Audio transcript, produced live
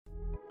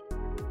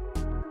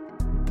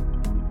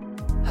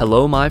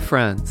Hello, my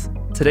friends.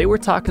 Today we're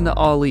talking to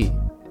Ali,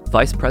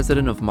 Vice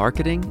President of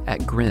Marketing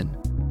at Grin.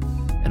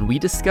 And we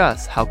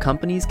discuss how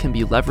companies can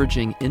be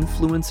leveraging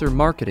influencer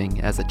marketing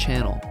as a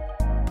channel,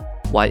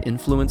 why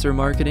influencer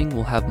marketing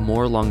will have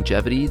more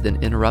longevity than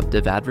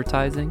interruptive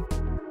advertising,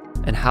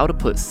 and how to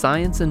put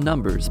science and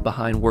numbers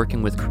behind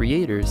working with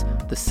creators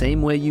the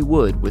same way you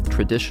would with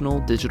traditional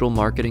digital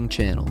marketing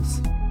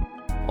channels.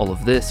 All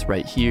of this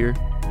right here,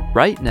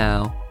 right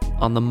now,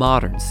 on the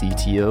Modern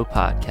CTO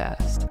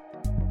Podcast.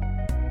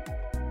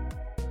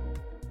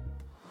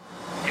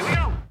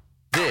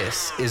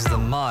 This is the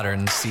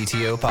Modern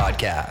CTO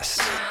Podcast.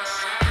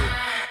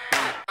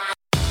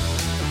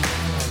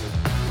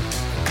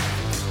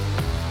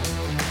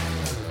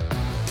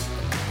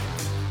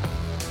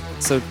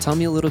 So tell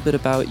me a little bit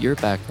about your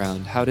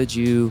background. How did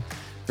you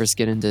first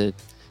get into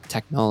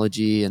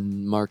technology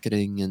and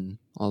marketing and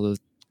all the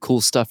cool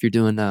stuff you're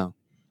doing now?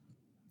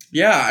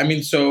 Yeah,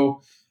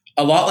 so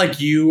a lot like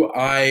you,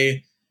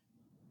 I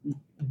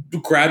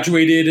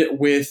graduated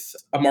with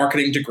a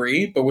marketing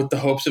degree, but with the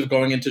hopes of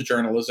going into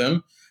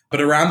journalism. But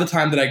around the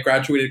time that I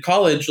graduated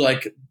college,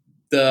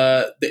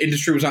 the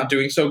industry was not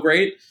doing so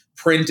great.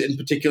 Print in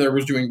particular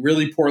was doing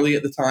really poorly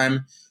at the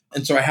time.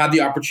 And so I had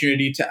the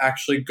opportunity to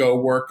actually go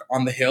work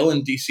on the Hill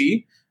in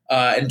DC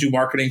and do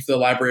marketing for the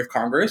Library of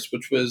Congress,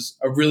 which was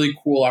a really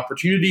cool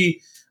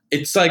opportunity.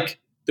 It's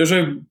like there's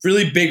a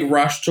really big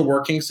rush to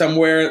working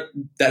somewhere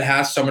that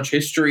has so much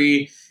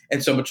history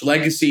and so much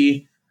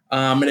legacy.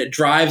 And it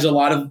drives a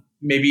lot of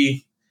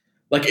maybe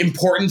like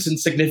importance and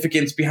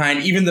significance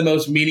behind even the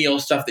most menial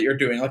stuff that you're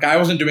doing. Like I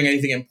wasn't doing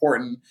anything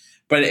important,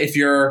 but if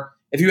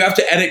you have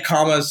to edit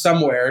commas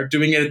somewhere,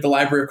 doing it at the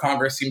Library of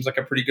Congress seems like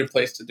a pretty good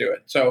place to do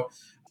it. So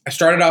I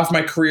started off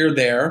my career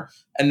there.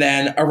 And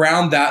then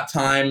around that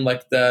time,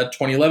 like the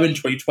 2011,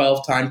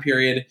 2012 time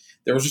period,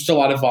 there was just a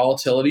lot of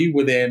volatility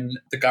within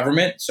the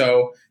government.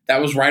 So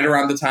that was right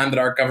around the time that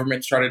our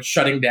government started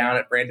shutting down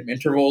at random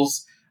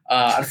intervals.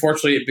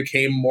 Unfortunately, it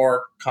became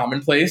more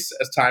commonplace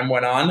as time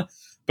went on.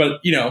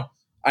 But,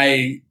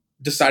 I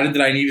decided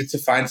that I needed to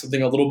find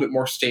something a little bit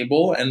more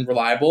stable and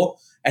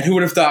reliable. And who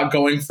would have thought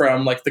going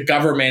from like the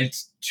government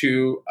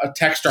to a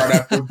tech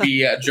startup would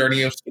be a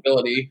journey of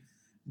stability?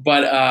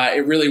 But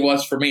it really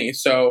was for me.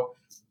 So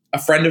a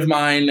friend of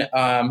mine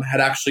had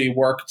actually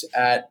worked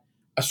at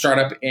a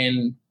startup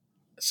in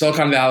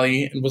Silicon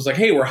Valley and was like,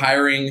 hey, we're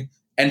hiring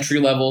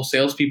entry-level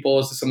salespeople.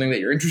 Is this something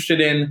that you're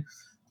interested in?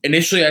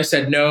 Initially, I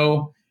said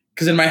no,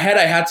 because in my head,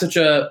 I had such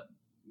a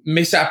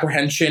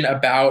misapprehension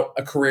about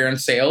a career in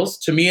sales.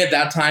 To me at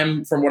that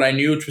time, from what I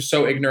knew, which was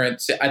so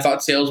ignorant, I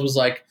thought sales was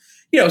like,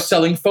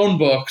 selling phone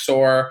books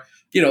or,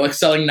 like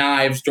selling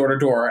knives door to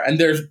door. And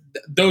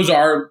those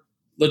are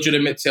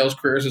legitimate sales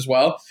careers as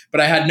well.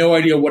 But I had no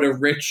idea what a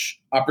rich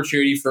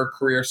opportunity for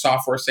career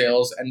software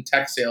sales and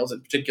tech sales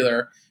in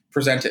particular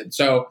presented.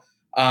 So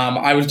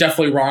I was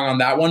definitely wrong on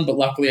that one, but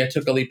luckily I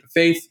took a leap of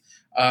faith.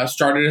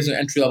 Started as an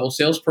entry-level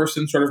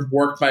salesperson, sort of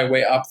worked my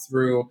way up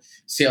through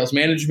sales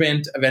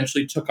management,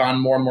 eventually took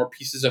on more and more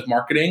pieces of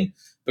marketing,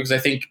 because I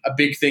think a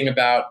big thing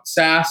about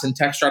SaaS and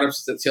tech startups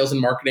is that sales and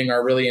marketing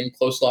are really in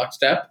close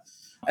lockstep.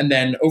 And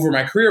then over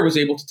my career, was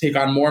able to take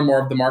on more and more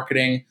of the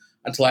marketing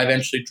until I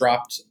eventually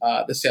dropped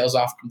the sales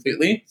off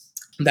completely.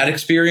 That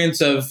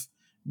experience of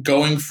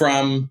going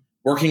from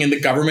working in the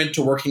government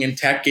to working in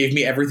tech gave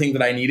me everything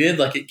that I needed.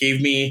 Like it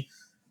gave me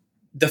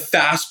the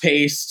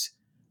fast-paced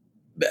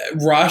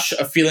rush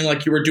of feeling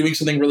like you were doing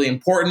something really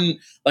important,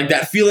 like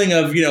that feeling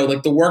of,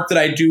 like the work that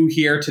I do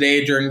here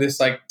today during this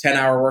like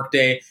 10-hour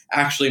workday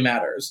actually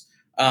matters.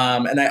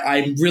 And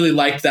I really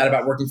liked that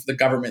about working for the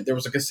government. There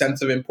was like a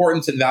sense of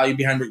importance and value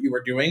behind what you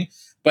were doing.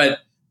 But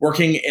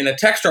working in a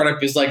tech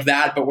startup is like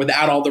that, but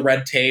without all the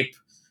red tape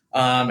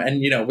and,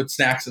 with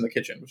snacks in the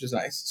kitchen, which is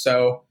nice.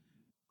 So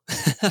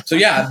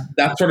yeah,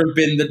 that's sort of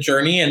been the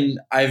journey. And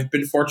I've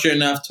been fortunate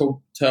enough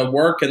to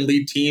work and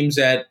lead teams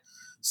at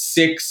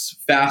 6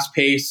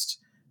 fast-paced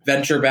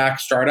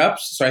venture-backed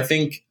startups. So I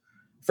think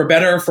for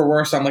better or for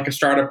worse, I'm like a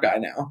startup guy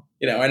now.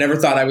 I never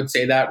thought I would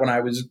say that when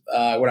I was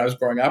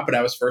growing up, but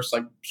I was first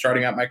like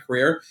starting out my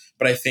career.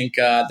 But I think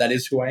that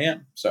is who I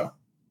am. So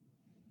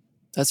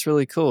that's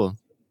really cool.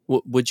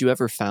 Would you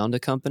ever found a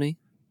company?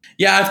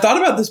 Yeah, I've thought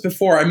about this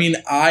before.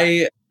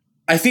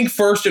 I think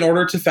first, in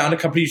order to found a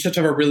company, you just have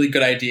to have a really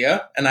good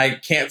idea. And I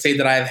can't say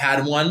that I've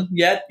had one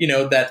yet,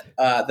 that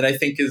I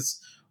think is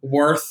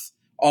worth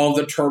all of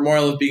the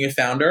turmoil of being a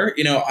founder.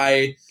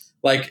 I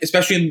like,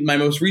 especially in my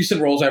most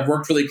recent roles, I've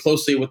worked really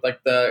closely with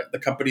like the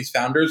company's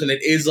founders, and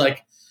it is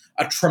like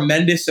a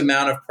tremendous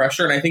amount of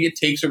pressure. And I think it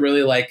takes a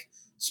really like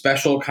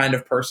special kind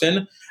of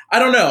person. I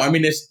don't know.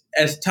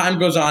 As time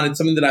goes on, it's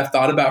something that I've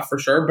thought about for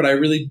sure, but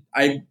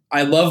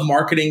I love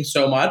marketing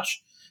so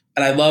much,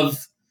 and I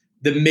love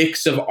the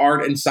mix of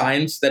art and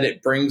science that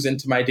it brings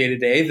into my day to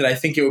day, that I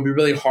think it would be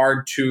really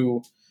hard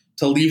to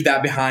leave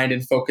that behind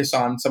and focus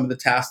on some of the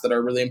tasks that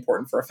are really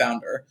important for a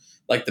founder,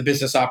 like the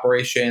business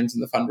operations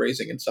and the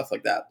fundraising and stuff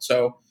like that.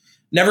 So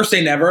never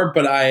say never,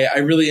 but I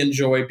really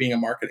enjoy being a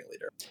marketing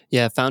leader.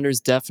 Yeah,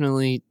 founders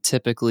definitely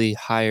typically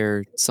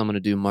hire someone to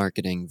do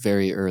marketing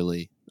very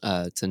early.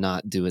 to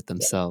not do it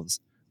themselves.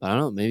 But I don't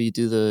know, maybe you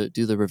do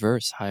the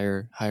reverse,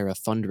 hire a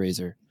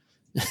fundraiser.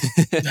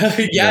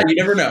 Yeah, you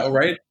never know,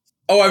 right?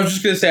 Oh, I was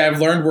just going to say, I've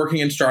learned working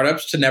in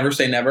startups to never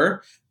say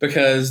never,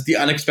 because the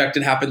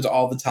unexpected happens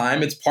all the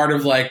time. It's part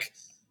of like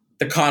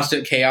the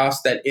constant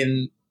chaos that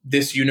in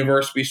this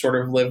universe we sort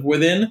of live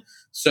within.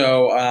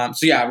 So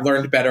yeah, I've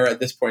learned better at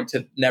this point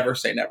to never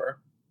say never.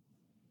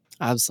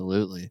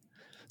 Absolutely.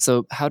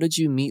 So how did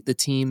you meet the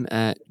team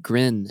at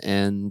Grin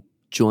and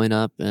join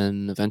up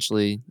and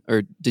eventually,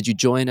 or did you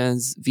join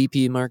as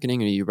VP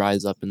marketing or you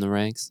rise up in the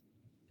ranks?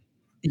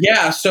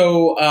 Yeah,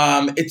 so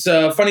it's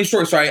a funny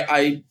story. So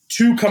I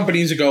 2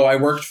 companies ago, I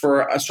worked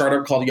for a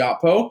startup called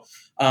Yotpo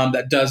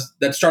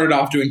that started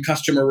off doing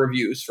customer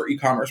reviews for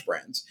e-commerce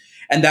brands.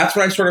 And that's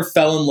when I sort of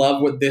fell in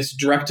love with this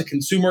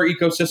direct-to-consumer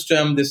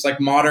ecosystem, this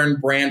like modern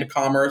brand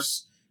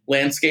commerce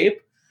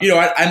landscape.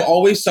 I'm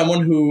always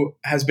someone who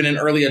has been an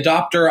early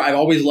adopter. I've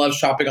always loved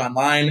shopping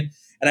online.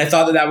 And I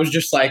thought that was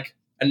just like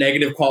a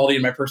negative quality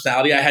in my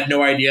personality. I had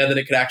no idea that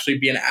it could actually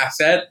be an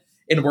asset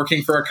in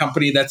working for a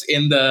company that's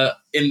in the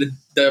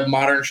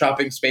modern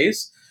shopping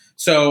space.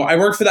 So I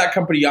worked for that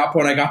company, Yotpo,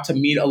 and I got to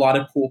meet a lot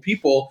of cool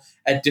people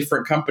at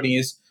different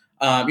companies.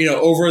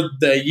 Over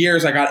the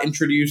years, I got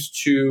introduced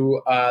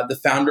to the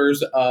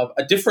founders of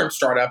a different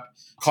startup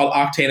called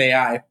Octane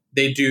AI.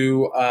 They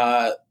do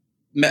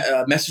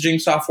messaging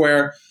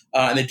software,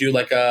 and they do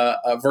like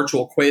a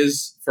virtual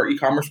quiz for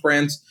e-commerce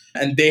brands.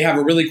 And they have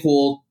a really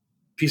cool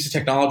piece of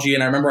technology.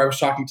 And I remember I was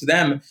talking to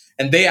them,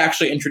 and they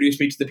actually introduced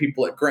me to the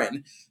people at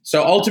Grin.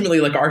 So ultimately,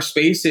 like our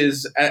space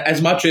is,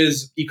 as much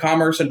as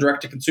e-commerce and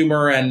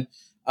direct-to-consumer and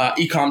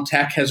e-com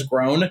tech has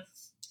grown,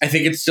 I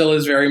think it still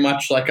is very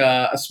much like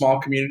a small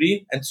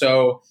community. And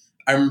so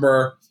I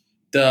remember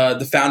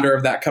the founder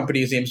of that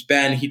company, his name's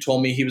Ben, he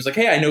told me, he was like,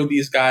 hey, I know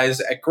these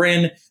guys at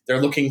Grin.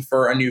 They're looking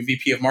for a new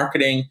VP of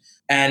marketing.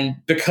 And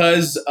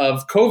because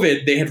of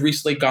COVID, they had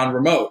recently gone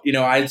remote.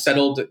 I had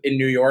settled in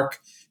New York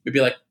maybe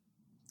like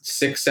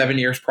 6-7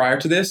 years prior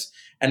to this,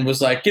 and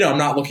was like, I'm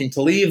not looking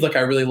to leave. Like, I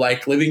really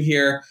like living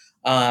here.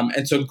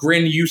 And so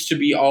Grin used to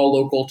be all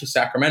local to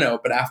Sacramento,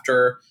 but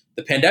after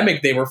the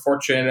pandemic, they were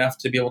fortunate enough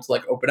to be able to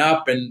like open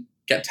up and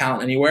get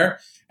talent anywhere.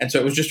 And so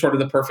it was just sort of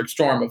the perfect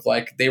storm of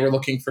like, they were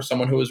looking for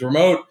someone who was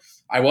remote.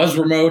 I was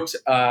remote,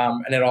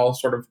 and it all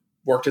sort of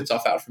worked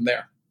itself out from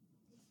there.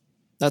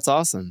 That's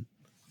awesome.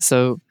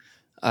 So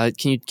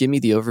can you give me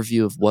the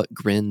overview of what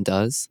Grin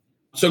does?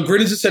 So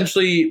Grin is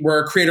essentially,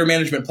 we're a creator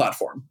management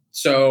platform.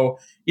 So,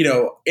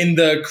 in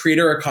the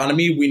creator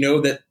economy, we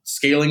know that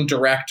scaling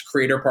direct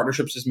creator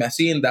partnerships is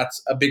messy, and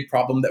that's a big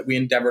problem that we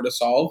endeavor to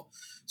solve.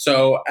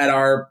 So at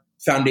our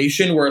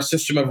foundation, we're a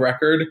system of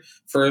record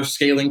for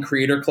scaling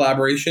creator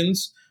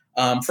collaborations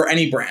for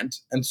any brand.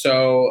 And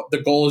so the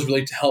goal is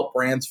really to help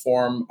brands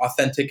form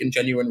authentic and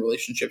genuine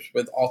relationships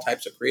with all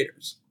types of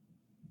creators.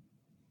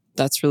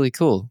 That's really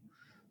cool.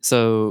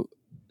 So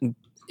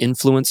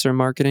influencer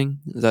marketing,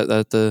 is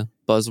that the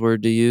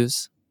buzzword to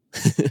use?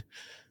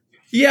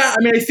 Yeah,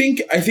 I mean, I think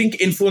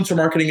influencer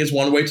marketing is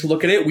one way to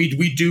look at it.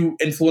 We do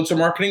influencer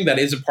marketing. That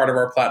is a part of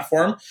our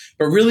platform.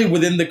 But really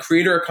within the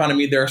creator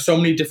economy, there are so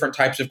many different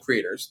types of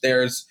creators.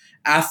 There's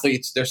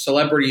athletes, there's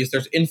celebrities,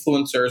 there's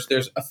influencers,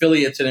 there's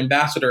affiliates and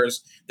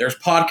ambassadors, there's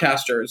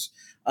podcasters.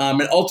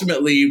 And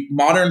ultimately,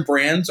 modern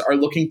brands are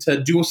looking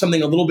to do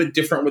something a little bit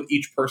different with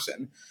each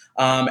person.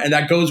 And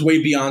that goes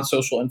way beyond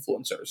social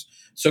influencers.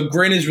 So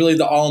Grin is really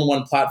the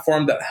all-in-one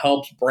platform that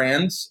helps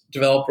brands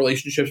develop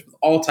relationships with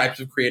all types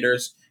of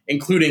creators,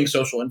 including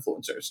social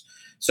influencers.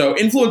 So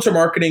influencer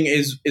marketing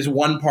is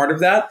one part of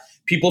that.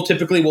 People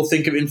typically will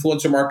think of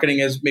influencer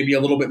marketing as maybe a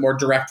little bit more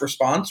direct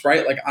response,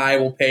 right? Like I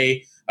will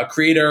pay a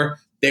creator,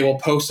 they will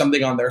post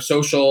something on their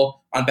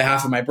social on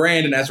behalf of my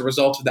brand, and as a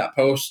result of that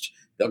post,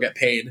 they'll get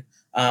paid.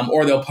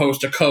 Or they'll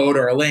post a code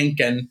or a link,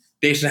 and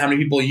based on how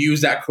many people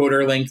use that code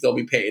or link, they'll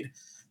be paid.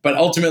 But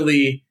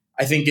ultimately,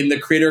 I think in the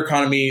creator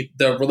economy,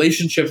 the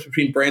relationships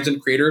between brands and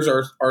creators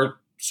are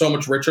so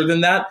much richer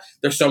than that.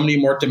 There's so many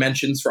more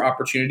dimensions for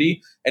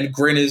opportunity. And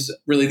Grin is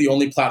really the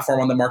only platform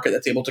on the market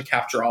that's able to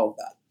capture all of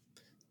that.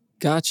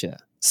 Gotcha.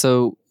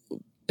 So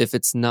if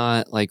it's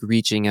not like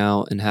reaching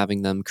out and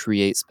having them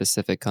create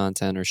specific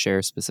content or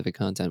share specific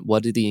content,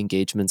 what do the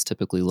engagements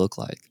typically look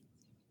like?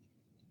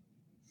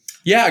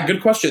 Yeah,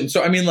 good question.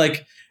 So, I mean,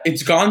 like,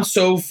 it's gone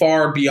so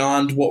far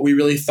beyond what we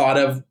really thought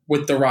of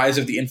with the rise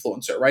of the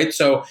influencer, right?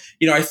 So,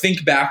 I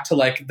think back to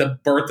like the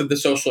birth of the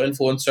social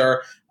influencer.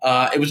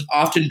 It was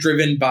often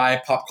driven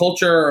by pop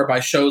culture or by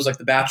shows like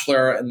The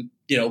Bachelor and,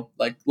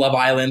 like Love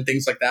Island,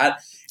 things like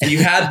that. And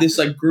you had this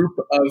like group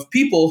of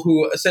people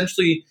who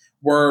essentially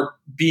were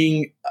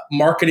being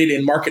marketed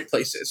in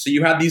marketplaces. So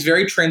you had these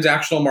very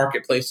transactional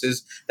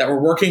marketplaces that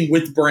were working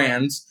with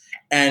brands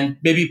and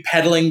maybe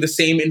peddling the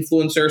same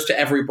influencers to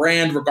every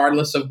brand,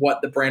 regardless of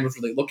what the brand was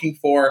really looking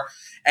for.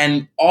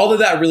 And all of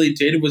that really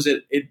did was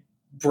it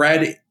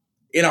bred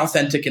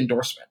inauthentic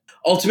endorsement.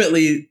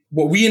 ultimately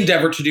what we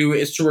endeavor to do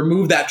is to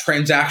remove that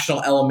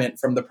transactional element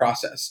from the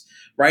process,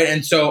 right?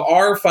 And so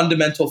our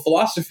fundamental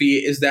philosophy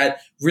is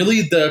that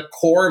really the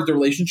core of the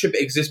relationship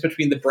exists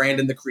between the brand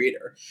and the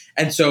creator.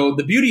 And so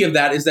the beauty of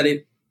that is that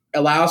it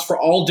allows for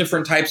all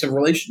different types of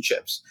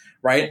relationships,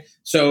 right?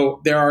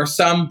 So there are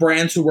some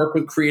brands who work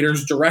with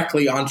creators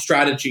directly on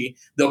strategy.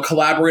 They'll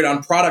collaborate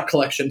on product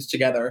collections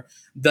together.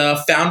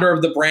 The founder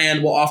of the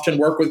brand will often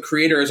work with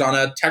creators on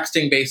a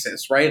texting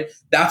basis, right?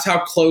 That's how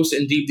close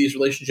and deep these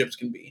relationships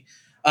can be.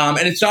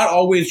 And it's not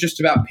always just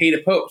about pay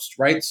to post,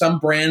 right? Some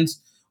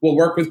brands will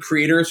work with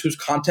creators whose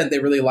content they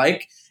really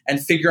like and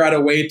figure out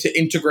a way to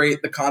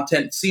integrate the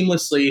content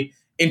seamlessly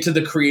into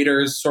the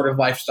creator's sort of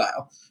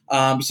lifestyle.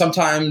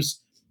 Sometimes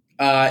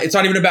it's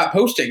not even about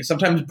posting.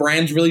 Sometimes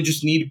brands really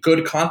just need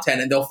good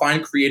content, and they'll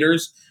find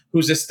creators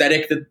whose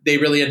aesthetic that they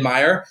really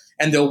admire,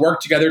 and they'll work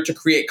together to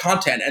create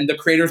content. And the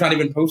creator's not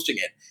even posting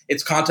it.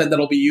 It's content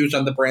that'll be used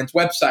on the brand's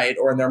website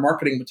or in their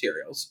marketing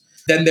materials.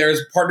 Then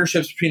there's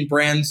partnerships between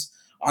brands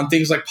on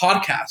things like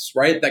podcasts,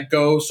 right? That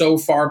go so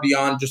far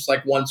beyond just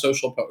like one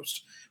social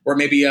post, where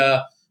maybe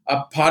a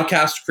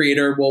podcast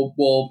creator will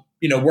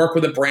work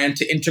with a brand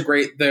to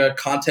integrate the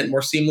content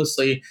more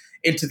seamlessly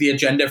into the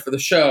agenda for the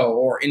show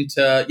or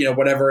into,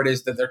 whatever it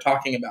is that they're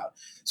talking about.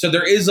 So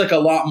there is like a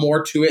lot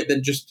more to it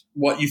than just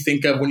what you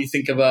think of when you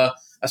think of a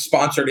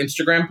sponsored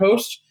Instagram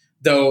post,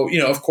 though,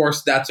 of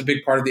course, that's a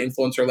big part of the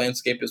influencer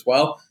landscape as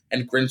well.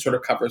 And Grin sort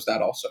of covers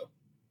that also.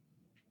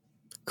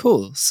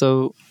 Cool.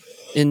 So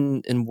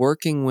in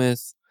working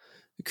with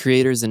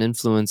creators and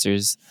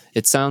influencers,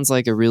 it sounds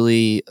like a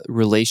really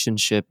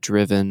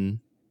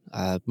relationship-driven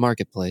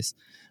marketplace.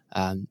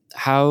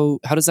 How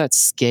does that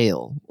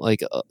scale?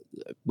 Like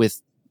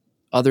with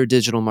other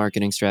digital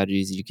marketing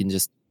strategies, you can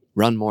just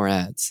run more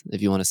ads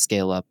if you want to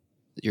scale up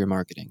your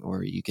marketing,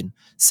 or you can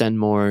send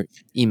more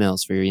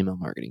emails for your email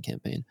marketing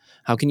campaign.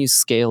 How can you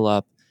scale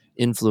up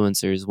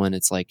influencers when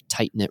it's like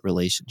tight-knit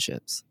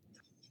relationships?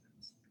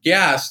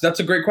 Yes, that's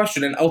a great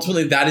question. And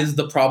ultimately, that is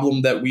the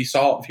problem that we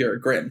solve here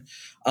at Grin.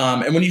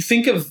 And when you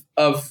think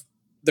of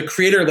the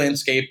creator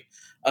landscape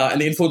and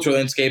the influencer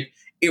landscape,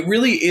 it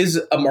really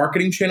is a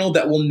marketing channel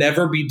that will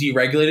never be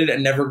deregulated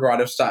and never go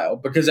out of style,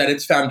 because at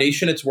its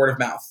foundation, it's word of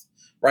mouth,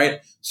 right?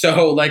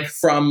 So like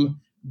from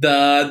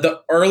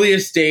the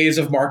earliest days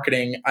of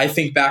marketing, I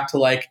think back to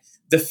like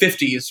the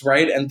 50s,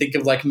 right? And think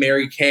of like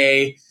Mary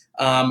Kay.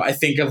 I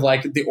think of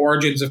like the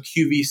origins of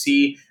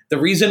QVC. The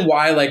reason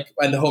why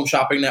and the Home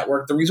Shopping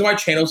Network, the reason why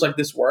channels like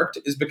this worked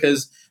is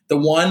because the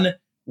one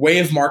way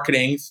of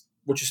marketing,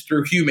 which is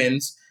through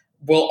humans,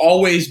 will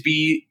always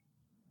be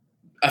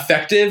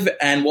effective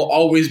and will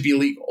always be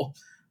legal.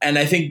 And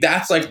I think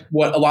that's like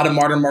what a lot of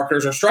modern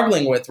marketers are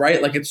struggling with,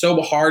 right? Like it's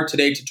so hard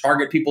today to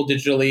target people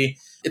digitally.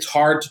 It's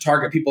hard to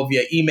target people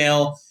via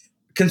email.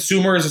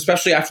 Consumers,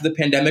 especially after the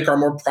pandemic, are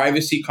more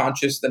privacy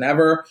conscious than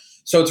ever.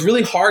 So it's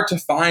really hard to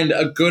find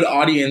a good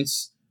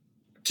audience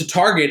to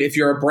target if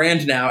you're a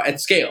brand now at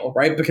scale,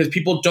 right? Because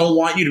people don't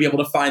want you to be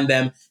able to find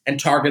them and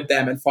target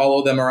them and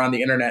follow them around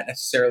the internet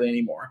necessarily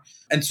anymore.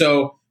 And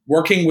so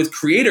working with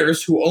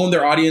creators who own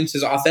their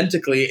audiences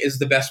authentically is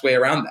the best way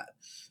around that.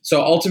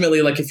 So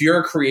ultimately, like if you're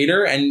a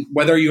creator, and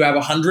whether you have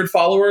 100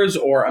 followers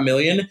or 1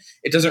 million,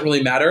 it doesn't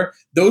really matter.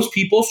 Those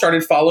people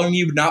started following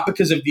you not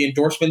because of the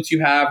endorsements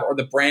you have or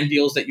the brand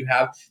deals that you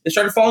have. They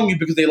started following you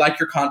because they like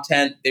your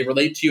content, they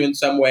relate to you in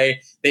some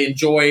way, they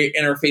enjoy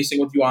interfacing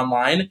with you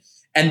online.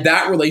 And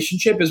that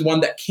relationship is one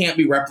that can't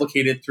be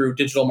replicated through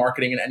digital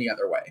marketing in any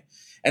other way.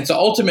 And so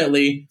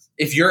ultimately,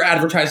 if you're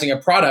advertising a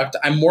product,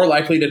 I'm more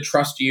likely to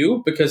trust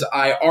you because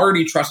I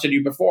already trusted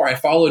you before. I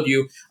followed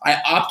you.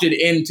 I opted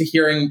into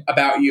hearing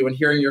about you and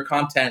hearing your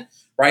content,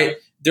 right?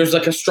 There's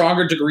like a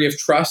stronger degree of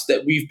trust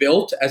that we've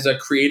built as a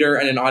creator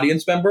and an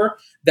audience member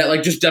that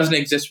like just doesn't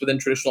exist within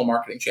traditional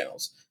marketing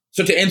channels.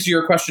 So to answer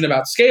your question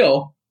about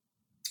scale,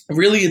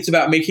 really it's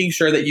about making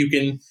sure that you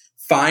can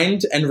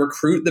find and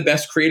recruit the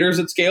best creators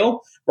at scale,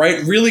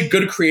 right? Really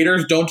good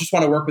creators don't just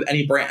want to work with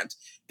any brand.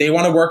 They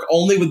want to work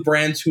only with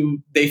brands who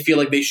they feel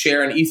like they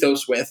share an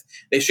ethos with,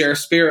 they share a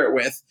spirit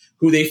with,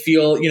 who they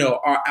feel,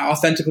 are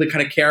authentically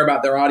kind of care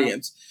about their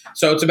audience.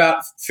 So it's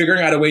about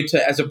figuring out a way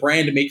to, as a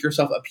brand, to make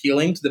yourself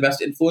appealing to the best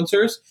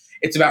influencers.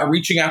 It's about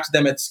reaching out to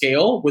them at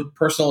scale with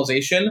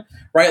personalization,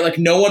 right? Like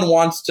no one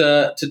wants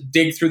to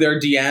dig through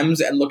their DMs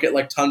and look at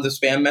like tons of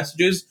spam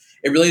messages.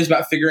 It really is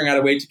about figuring out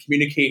a way to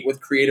communicate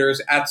with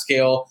creators at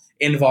scale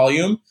in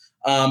volume.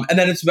 And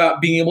then it's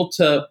about being able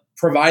to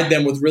provide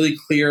them with really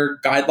clear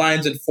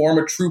guidelines and form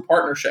a true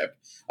partnership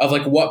of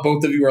like what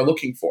both of you are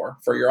looking for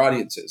your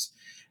audiences.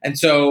 And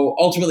so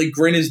ultimately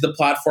Grin is the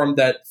platform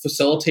that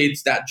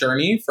facilitates that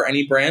journey for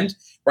any brand,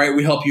 right?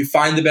 We help you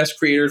find the best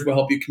creators. We'll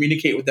help you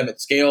communicate with them at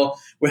scale.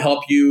 We'll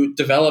help you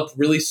develop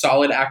really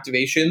solid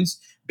activations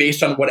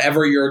based on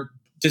whatever your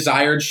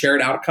desired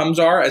shared outcomes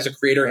are as a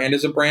creator and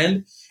as a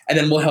brand. And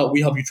then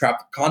we help you track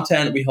the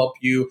content. We help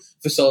you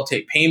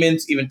facilitate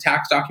payments, even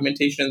tax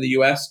documentation in the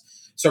US.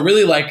 So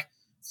really like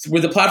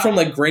with a platform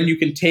like Grin, you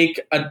can take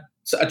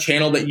a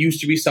channel that used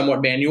to be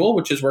somewhat manual,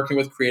 which is working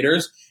with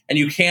creators, and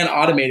you can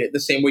automate it the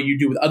same way you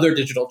do with other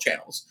digital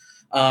channels.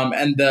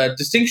 And the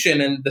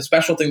distinction and the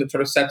special thing that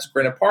sort of sets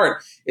Grin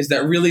apart is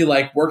that really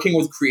like working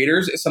with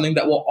creators is something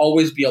that will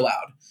always be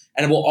allowed,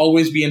 and it will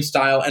always be in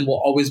style and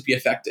will always be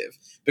effective,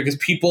 because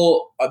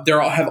people,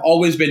 there have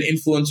always been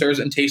influencers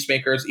and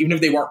tastemakers, even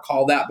if they weren't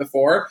called that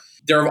before.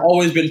 There have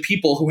always been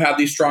people who have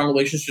these strong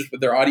relationships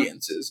with their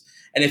audiences.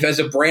 And if as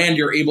a brand,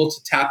 you're able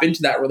to tap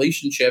into that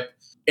relationship,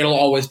 it'll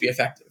always be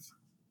effective.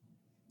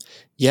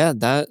 Yeah,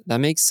 that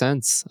makes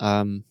sense.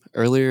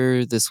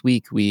 Earlier this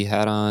week, we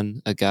had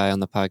on a guy on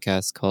the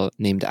podcast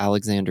named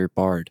Alexander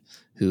Bard,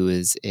 who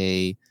is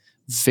a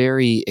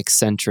very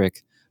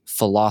eccentric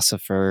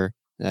philosopher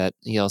that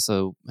he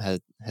also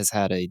has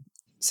had a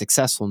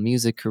successful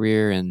music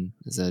career and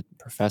is a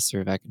professor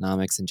of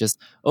economics, and just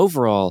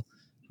overall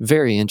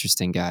very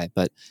interesting guy.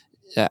 But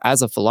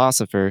as a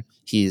philosopher,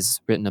 he's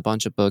written a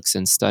bunch of books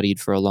and studied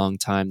for a long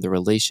time the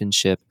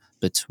relationship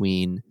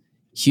between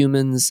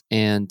humans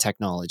and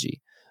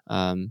technology.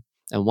 And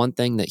one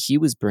thing that he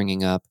was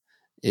bringing up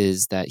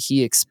is that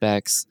he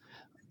expects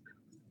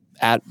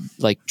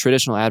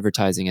traditional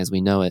advertising as we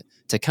know it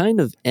to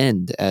kind of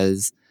end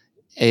as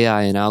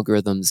AI and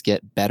algorithms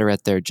get better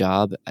at their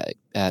job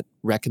at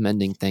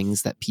recommending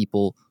things that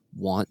people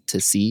want to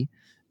see.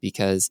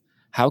 Because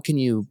how can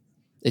you,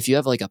 if you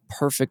have like a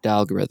perfect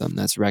algorithm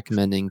that's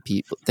recommending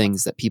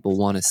things that people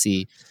want to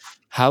see,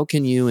 how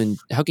can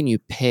you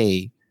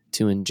pay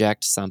to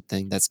inject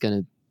something that's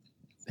going to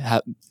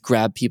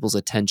grab people's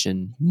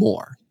attention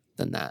more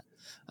than that?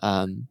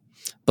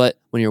 But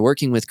when you're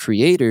working with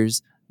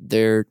creators,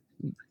 they're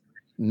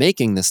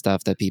making the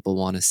stuff that people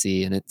want to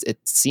see, and it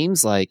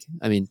seems like,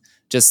 I mean,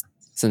 just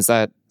since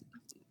that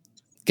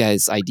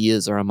guy's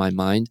ideas are on my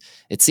mind,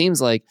 it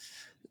seems like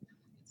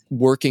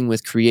working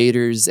with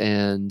creators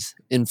and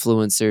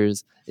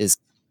influencers is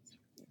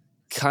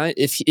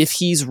if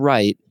he's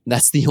right,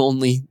 that's the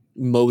only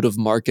mode of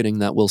marketing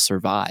that will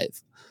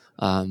survive.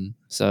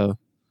 So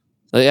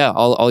yeah,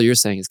 all you're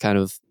saying is kind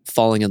of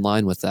falling in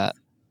line with that.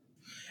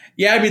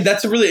 Yeah, I mean,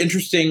 that's a really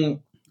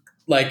interesting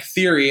like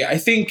theory. I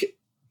think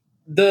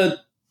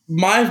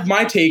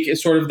my take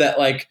is sort of that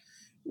like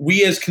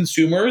we as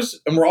consumers,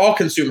 and we're all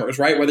consumers,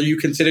 right? Whether you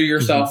consider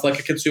yourself like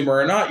a consumer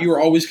or not, you are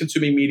always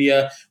consuming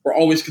media. We're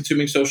always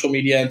consuming social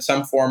media in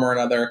some form or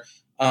another,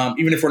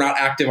 even if we're not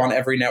active on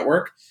every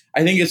network.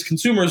 I think as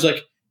consumers,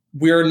 like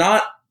we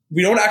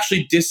don't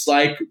actually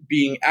dislike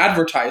being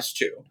advertised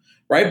to,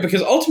 right?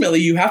 Because ultimately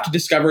you have to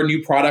discover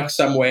new products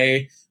some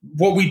way.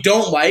 What we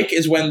don't like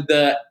is when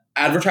the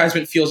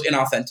advertisement feels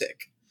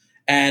inauthentic.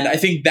 And I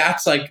think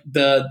that's like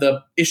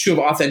the issue of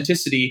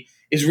authenticity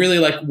is really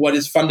like what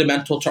is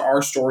fundamental to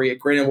our story at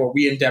Grin and what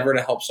we endeavor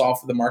to help solve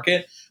for the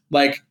market.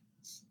 Like,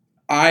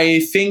 I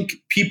think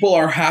people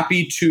are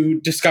happy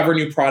to discover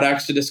new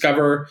products, to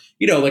discover,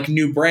 like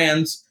new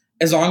brands,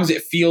 as long as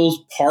it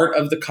feels part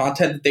of the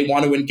content that they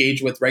want to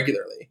engage with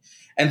regularly.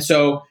 And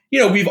so,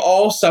 we've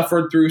all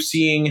suffered through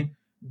seeing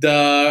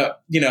the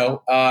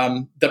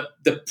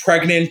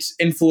pregnant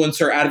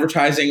influencer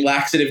advertising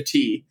laxative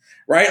tea,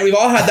 right? We've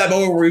all had that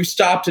moment where we've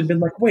stopped and been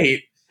like,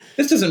 wait,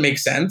 this doesn't make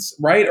sense,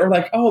 right? Or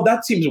like, oh,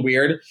 that seems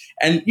weird.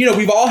 And,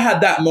 we've all had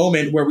that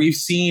moment where we've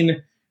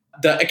seen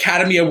the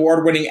Academy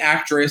Award winning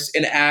actress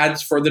in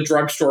ads for the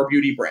drugstore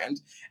beauty brand.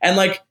 And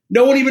like,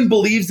 no one even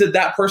believes that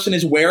that person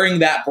is wearing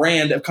that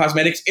brand of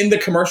cosmetics in the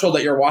commercial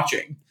that you're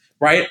watching,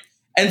 right?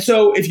 And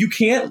so if you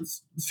can't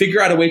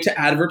figure out a way to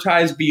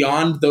advertise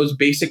beyond those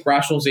basic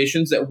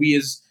rationalizations that we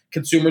as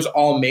consumers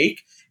all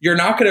make, you're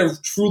not going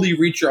to truly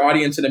reach your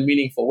audience in a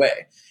meaningful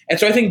way. And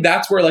so I think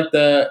that's where like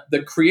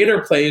the creator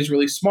play is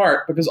really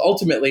smart, because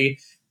ultimately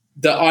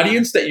the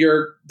audience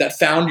that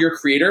found your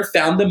creator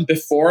found them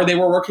before they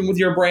were working with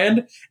your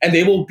brand, and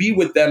they will be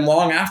with them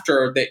long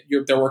after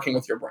they're working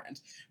with your brand,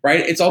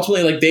 right? It's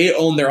ultimately like they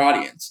own their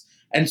audience.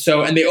 And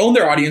they own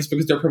their audience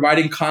because they're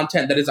providing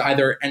content that is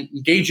either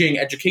engaging,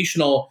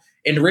 educational,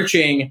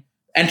 enriching,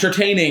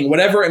 entertaining,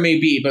 whatever it may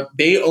be, but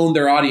they own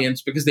their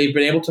audience because they've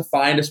been able to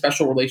find a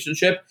special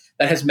relationship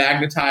that has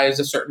magnetized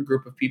a certain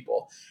group of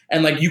people.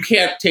 And like, you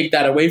can't take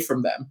that away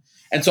from them.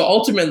 And so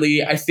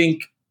ultimately, I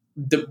think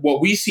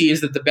what we see is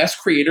that the best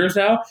creators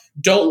now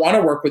don't want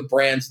to work with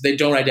brands they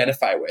don't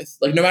identify with,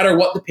 like no matter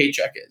what the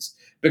paycheck is,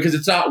 because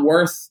it's not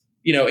worth,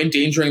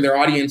 endangering their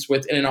audience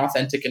with an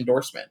inauthentic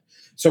endorsement.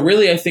 So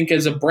really, I think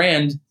as a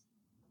brand,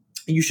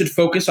 you should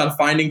focus on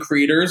finding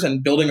creators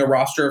and building a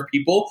roster of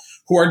people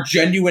who are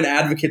genuine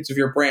advocates of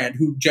your brand,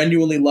 who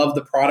genuinely love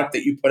the product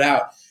that you put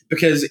out.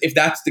 Because if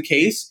that's the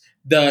case,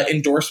 the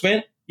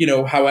endorsement,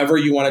 however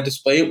you want to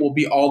display it, will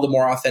be all the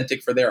more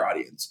authentic for their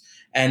audience.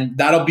 And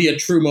that'll be a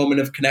true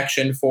moment of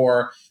connection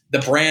for the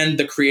brand,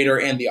 the creator,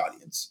 and the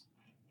audience.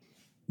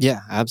 Yeah,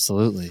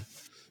 absolutely.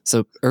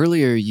 So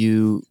earlier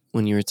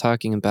when we were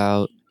talking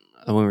about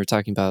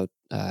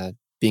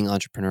being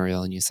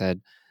entrepreneurial, and you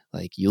said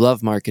like you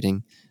love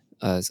marketing,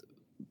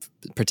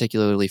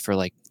 particularly for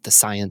like the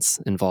science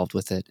involved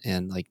with it,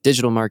 and like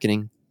digital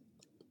marketing.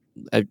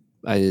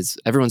 as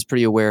everyone's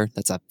pretty aware,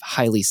 that's a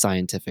highly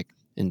scientific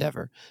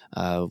endeavor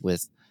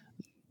with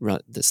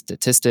the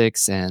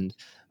statistics and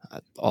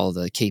all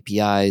the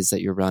KPIs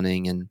that you're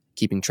running and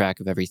keeping track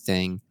of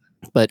everything.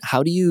 But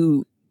how do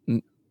you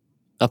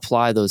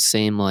apply those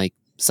same like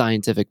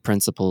scientific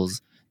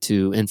principles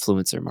to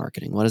influencer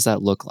marketing? What does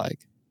that look like?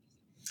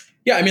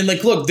 Yeah, I mean,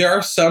 like, look, there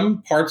are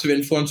some parts of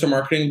influencer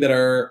marketing that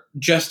are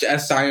just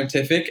as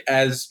scientific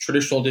as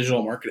traditional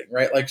digital marketing,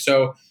 right? Like,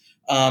 so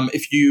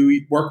if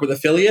you work with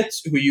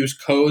affiliates who use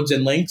codes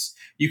and links,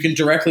 you can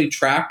directly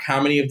track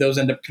how many of those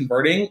end up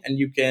converting, and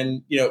you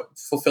can,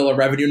 fulfill a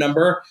revenue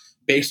number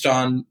based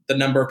on the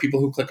number of people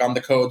who click on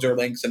the codes or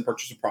links and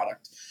purchase a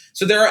product.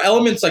 So there are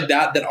elements like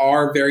that that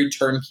are very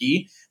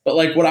turnkey. But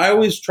like what I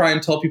always try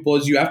and tell people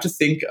is you have to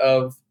think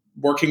of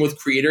working with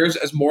creators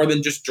as more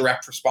than just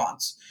direct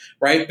response,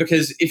 right?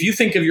 Because if you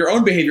think of your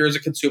own behavior as a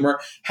consumer,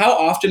 how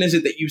often is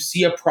it that you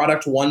see a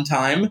product one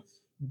time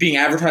being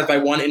advertised by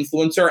one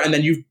influencer and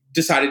then you've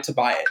decided to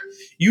buy it?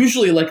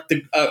 Usually like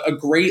a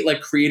great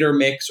like creator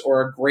mix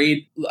or a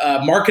great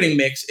marketing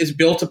mix is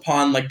built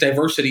upon like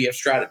diversity of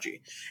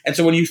strategy. And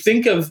so when you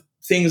think of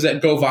things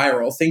that go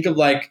viral, think of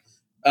like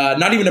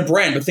not even a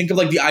brand, but think of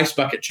like the ice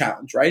bucket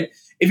challenge, right?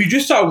 If you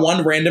just saw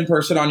one random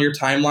person on your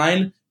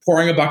timeline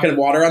pouring a bucket of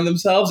water on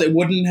themselves, it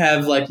wouldn't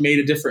have like made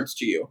a difference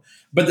to you.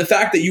 But the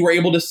fact that you were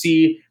able to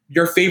see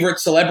your favorite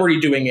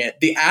celebrity doing it,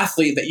 the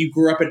athlete that you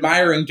grew up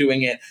admiring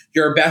doing it,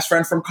 your best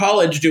friend from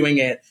college doing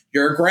it,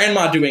 your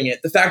grandma doing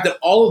it, the fact that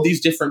all of these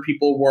different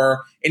people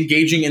were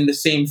engaging in the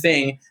same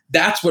thing,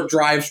 that's what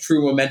drives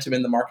true momentum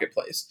in the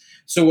marketplace.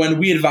 So when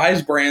we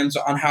advise brands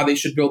on how they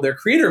should build their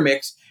creator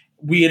mix,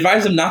 we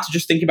advise them not to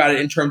just think about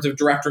it in terms of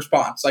direct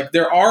response. Like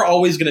there are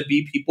always going to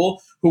be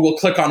people who will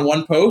click on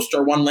one post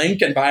or one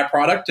link and buy a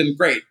product, and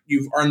great,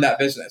 you've earned that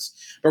business.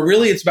 But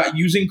really it's about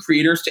using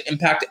creators to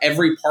impact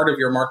every part of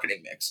your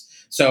marketing mix.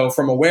 So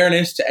from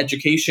awareness to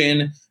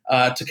education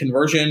to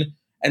conversion.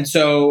 And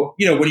so,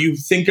 when you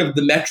think of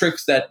the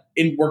metrics that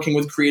in working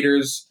with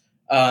creators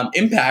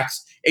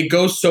impacts, it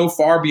goes so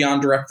far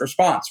beyond direct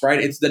response, right?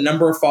 It's the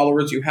number of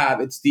followers you have.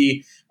 It's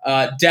the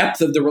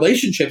depth of the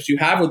relationships you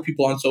have with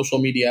people on social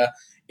media.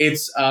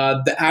 It's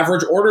the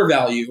average order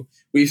value.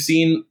 We've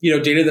seen,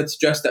 data that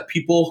suggests that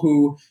people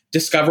who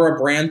discover a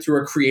brand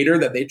through a creator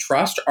that they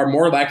trust are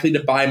more likely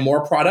to buy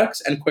more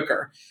products and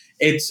quicker.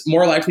 It's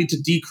more likely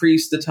to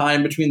decrease the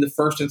time between the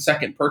first and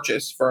second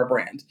purchase for a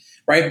brand,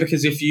 right?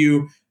 Because if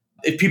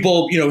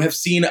people, have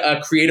seen a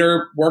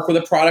creator work with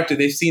a product, or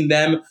they've seen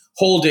them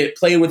hold it,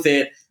 play with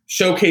it,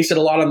 showcase it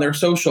a lot on their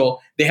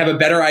social, they have a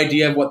better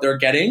idea of what they're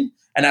getting.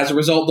 And as a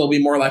result, they'll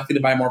be more likely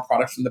to buy more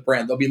products from the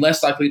brand. They'll be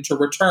less likely to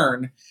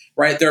return,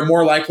 right? They're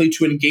more likely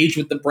to engage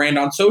with the brand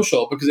on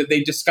social, because if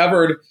they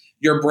discovered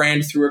your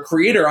brand through a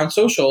creator on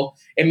social,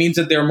 it means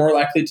that they're more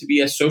likely to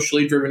be a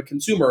socially driven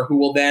consumer who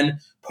will then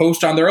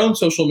post on their own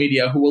social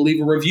media, who will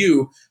leave a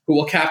review, who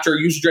will capture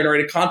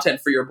user-generated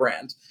content for your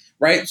brand,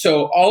 right?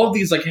 So all of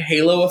these like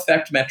halo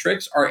effect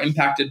metrics are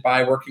impacted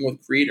by working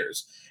with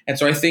creators. And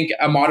so I think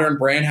a modern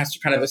brand has to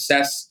kind of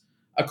assess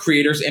a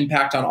creator's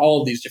impact on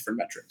all of these different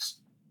metrics.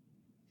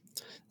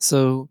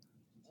 So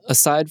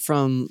aside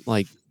from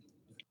like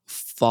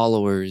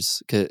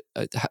followers,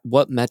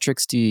 what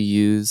metrics do you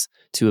use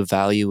to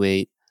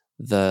evaluate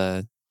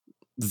the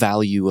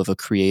value of a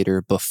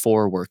creator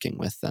before working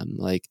with them?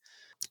 Like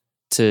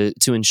to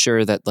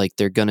ensure that like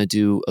they're going to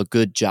do a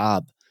good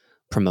job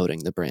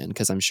promoting the brand?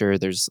 Because I'm sure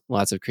there's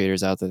lots of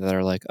creators out there that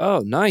are like,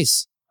 oh,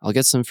 nice, I'll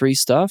get some free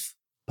stuff,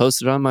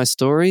 post it on my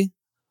story,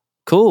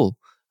 cool,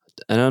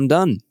 and I'm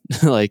done.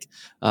 Like,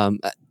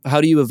 how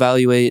do you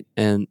evaluate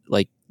and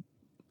like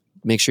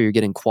make sure you're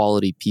getting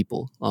quality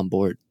people on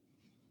board?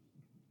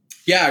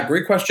 Yeah,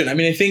 great question. I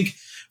mean, I think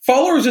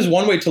followers is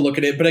one way to look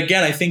at it, but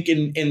again, I think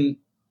in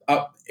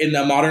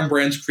a modern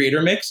brand's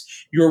creator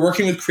mix, you're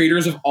working with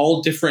creators of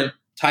all different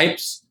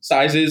types,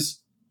 sizes,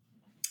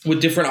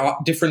 with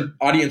different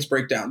audience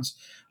breakdowns.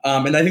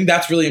 And I think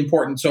that's really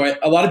important. So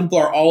a lot of people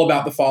are all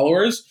about the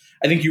followers.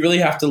 I think you really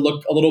have to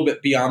look a little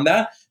bit beyond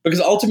that,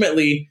 because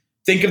ultimately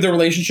think of the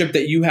relationship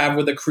that you have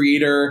with a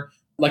creator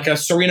like a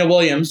Serena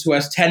Williams who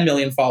has 10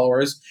 million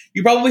followers.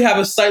 You probably have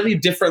a slightly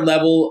different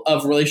level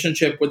of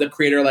relationship with a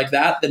creator like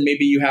that than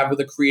maybe you have with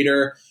a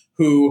creator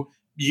who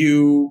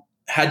you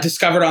had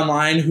discovered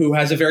online, who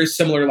has a very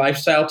similar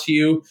lifestyle to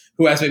you,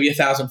 who has maybe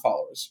 1,000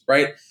 followers,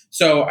 right?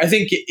 So I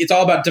think it's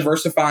all about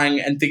diversifying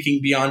and thinking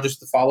beyond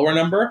just the follower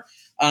number.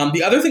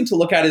 The other thing to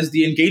look at is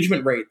the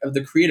engagement rate of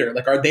the creator.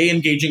 Like, are they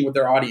engaging with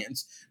their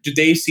audience? Do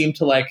they seem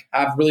to like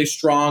have really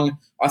strong,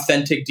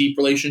 authentic, deep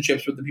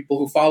relationships with the people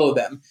who follow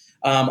them?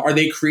 Are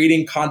they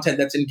creating content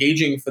that's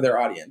engaging for their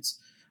audience?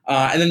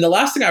 And then the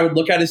last thing I would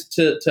look at is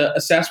to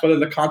assess whether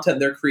the content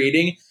they're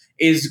creating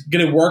is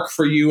going to work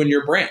for you and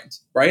your brand,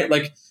 right?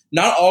 Like,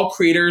 not all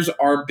creators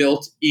are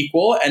built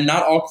equal, and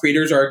not all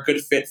creators are a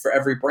good fit for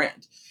every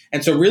brand.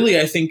 And so really,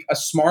 I think a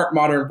smart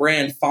modern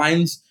brand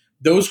finds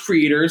those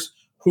creators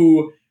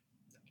who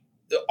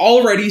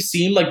already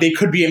seem like they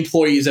could be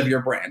employees of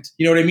your brand.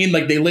 You know what I mean?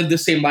 Like, they live the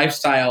same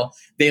lifestyle,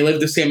 they live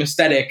the same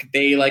aesthetic,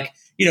 they like,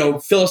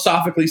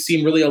 philosophically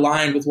seem really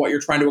aligned with what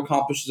you're trying to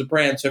accomplish as a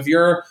brand. So if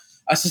you're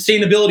a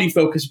sustainability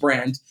focused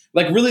brand,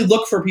 like really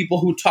look for people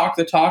who talk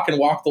the talk and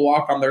walk the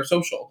walk on their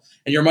social,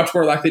 and you're much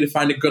more likely to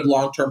find a good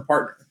long-term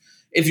partner.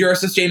 If you're a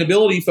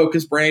sustainability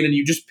focused brand and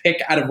you just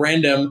pick out of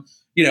random,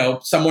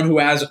 someone who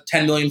has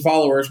 10 million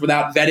followers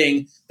without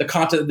vetting the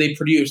content that they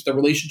produce, the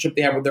relationship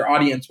they have with their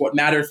audience, what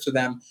matters to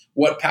them,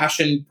 what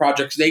passion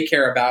projects they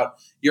care about,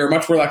 you're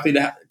much more likely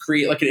to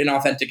create like an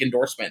inauthentic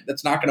endorsement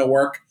that's not going to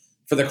work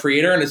for the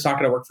creator and it's not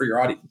going to work for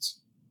your audience.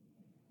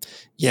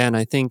 Yeah, and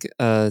I think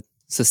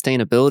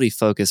sustainability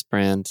focused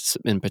brands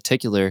in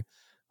particular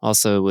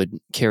also would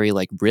carry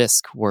like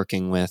risk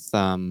working with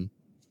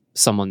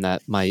someone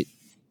that might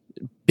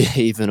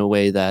behave in a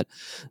way that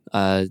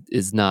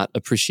is not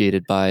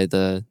appreciated by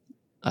the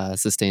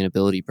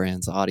sustainability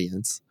brand's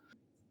audience.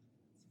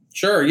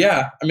 Sure,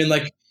 yeah. I mean,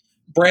 like,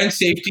 brand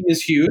safety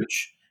is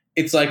huge.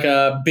 It's like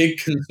a big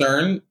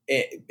concern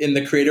in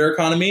the creator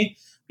economy.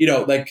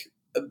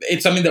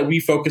 It's something that we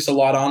focus a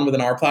lot on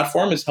within our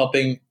platform, is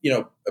helping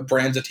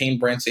brands attain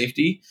brand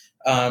safety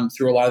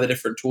through a lot of the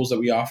different tools that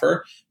we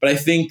offer. But I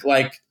think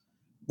like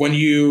when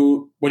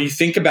you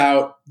think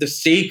about the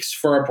stakes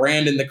for a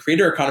brand in the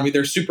creator economy,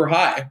 they're super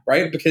high,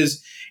 right?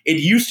 Because it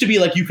used to be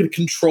like you could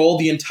control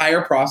the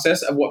entire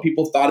process of what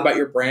people thought about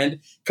your brand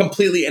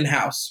completely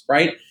in-house,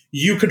 right?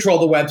 You control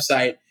the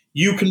website,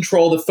 you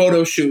control the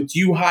photo shoots,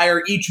 you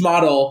hire each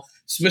model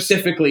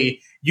specifically,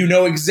 you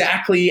know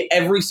exactly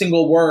every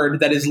single word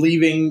that is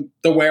leaving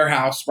the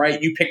warehouse,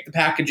 right? You pick the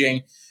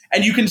packaging,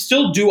 and you can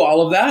still do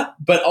all of that,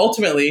 but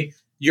ultimately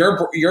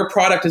your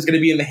product is going to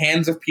be in the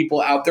hands of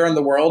people out there in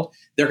the world.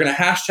 They're going to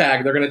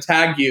hashtag, they're going to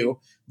tag you,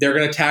 they're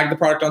going to tag the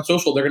product on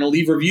social, they're going to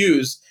leave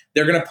reviews,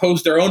 they're going to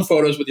post their own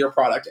photos with your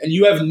product, and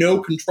you have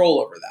no control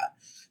over that.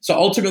 So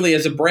ultimately,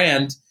 as a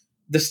brand,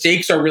 the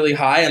stakes are really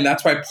high, and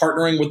that's why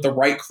partnering with the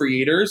right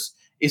creators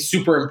is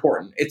super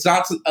important. It's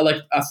not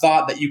like a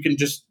thought that you can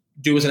just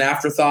do as an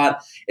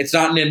afterthought. It's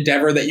not an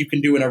endeavor that you can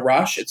do in a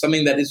rush. It's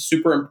something that is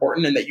super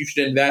important and that you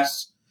should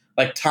invest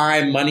like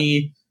time,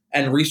 money,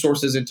 and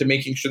resources into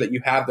making sure that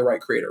you have the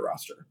right creator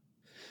roster.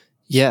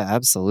 Yeah,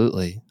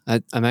 absolutely.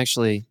 I'm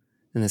actually,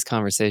 in this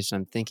conversation,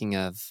 I'm thinking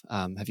of,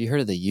 have you heard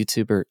of the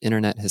YouTuber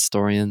Internet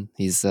Historian?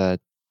 He's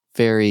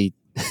very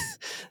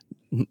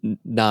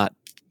not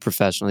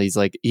professional. He's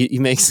like, he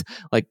makes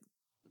like,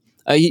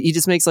 he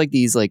just makes like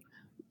these like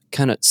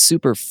kind of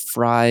super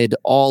fried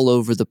all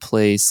over the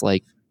place,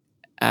 like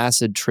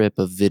acid trip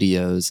of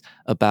videos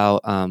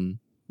about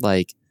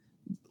like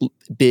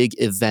big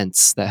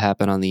events that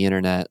happen on the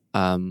internet.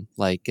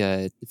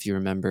 If you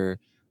remember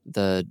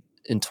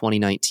in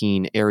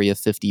 2019 Area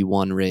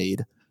 51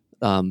 raid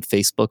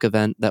Facebook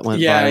event that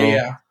went viral.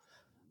 Yeah.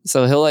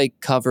 So he'll like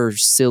cover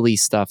silly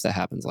stuff that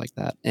happens like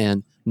that.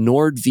 And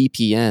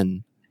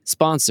NordVPN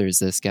sponsors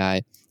this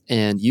guy.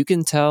 And you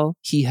can tell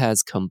he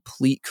has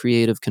complete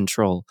creative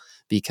control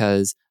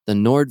because the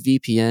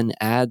NordVPN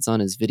ads on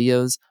his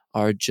videos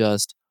are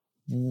just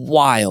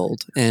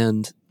wild.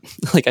 And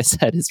like I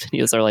said, his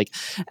videos are like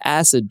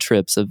acid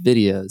trips of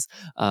videos.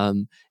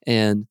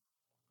 And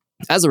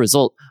as a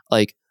result,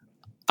 like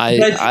I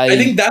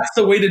think that's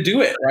the way to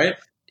do it, right?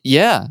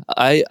 Yeah,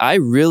 I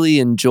really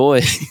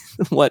enjoy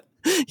what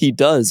he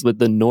does with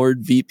the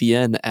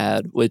NordVPN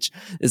ad, which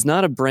is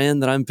not a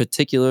brand that I'm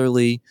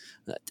particularly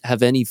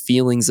have any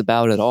feelings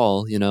about at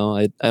all.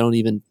 I don't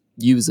even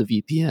use a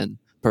VPN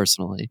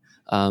personally.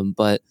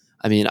 But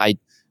I mean,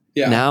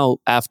 now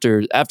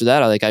after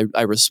that,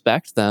 I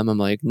respect them. I'm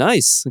like,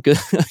 nice,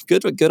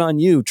 good on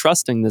you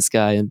trusting this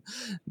guy and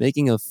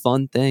making a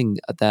fun thing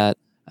that,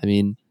 I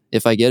mean,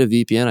 if I get a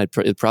VPN,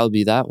 it'd probably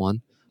be that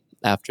one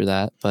after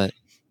that. But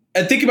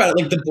and think about it,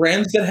 like the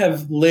brands that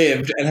have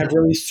lived and have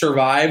really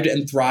survived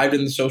and thrived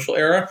in the social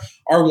era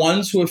are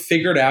ones who have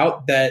figured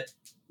out that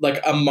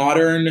like a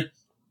modern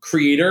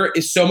creator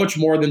is so much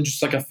more than just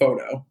like a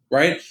photo,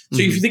 right? So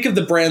if you think of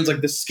the brands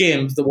like the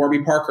Skims, the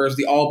Warby Parkers,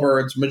 the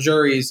Allbirds,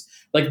 Majuris,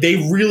 like they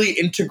really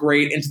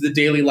integrate into the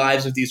daily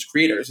lives of these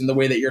creators in the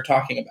way that you're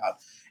talking about.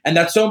 And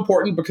that's so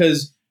important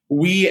because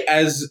we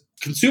as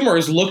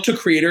consumers look to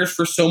creators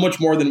for so much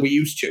more than we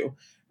used to,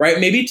 right?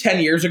 Maybe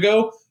 10 years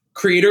ago,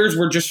 creators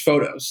were just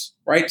photos,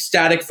 right?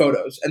 Static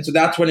photos. And so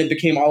that's when it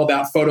became all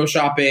about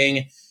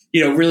photoshopping,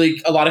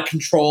 really a lot of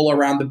control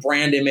around the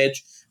brand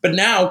image. But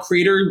now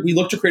we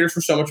look to creators for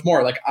so much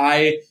more. Like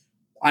I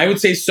would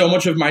say so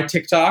much of my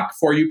TikTok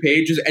For You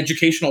page is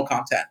educational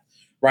content,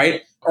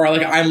 right? Or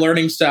like I'm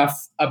learning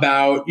stuff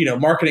about,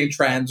 marketing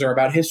trends or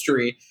about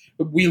history.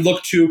 We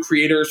look to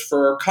creators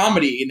for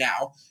comedy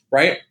now,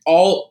 right?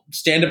 All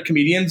stand-up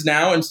comedians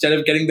now, instead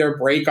of getting their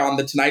break on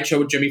The Tonight Show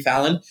with Jimmy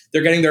Fallon,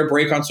 they're getting their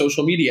break on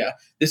social media.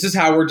 This is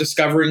how we're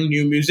discovering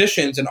new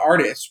musicians and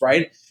artists,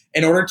 right?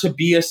 In order to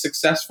be a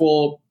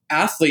successful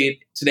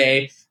athlete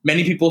today,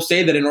 many people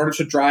say that in order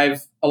to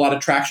drive a lot of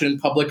traction and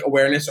public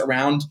awareness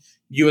around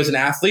you as an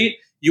athlete,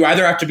 you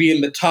either have to be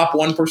in the top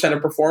 1%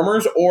 of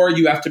performers or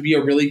you have to be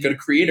a really good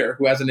creator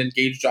who has an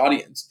engaged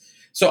audience.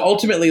 So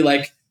ultimately,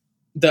 like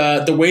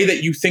the way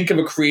that you think of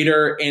a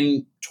creator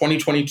in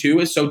 2022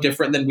 is so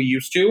different than we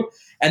used to.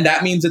 And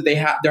that means that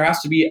there has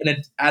to be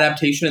an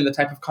adaptation in the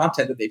type of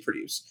content that they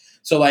produce.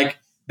 So like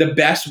the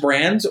best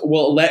brands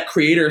will let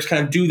creators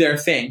kind of do their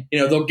thing.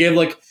 They'll give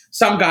like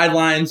some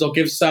guidelines, they'll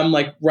give some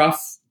like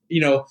rough,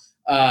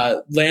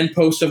 land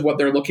posts of what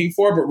they're looking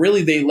for, but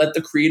really they let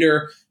the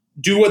creator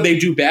do what they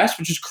do best,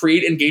 which is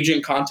create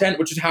engaging content,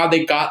 which is how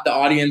they got the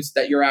audience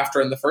that you're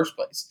after in the first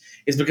place,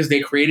 is because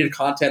they created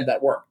content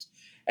that worked.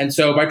 And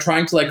so by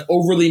trying to like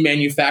overly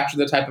manufacture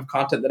the type of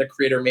content that a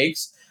creator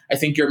makes, I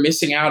think you're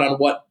missing out on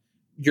what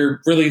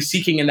you're really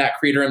seeking in that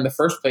creator in the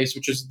first place,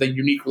 which is the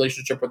unique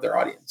relationship with their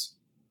audience.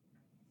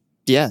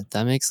 Yeah,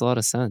 that makes a lot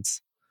of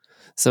sense.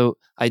 So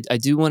I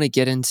do want to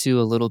get into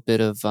a little bit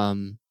of,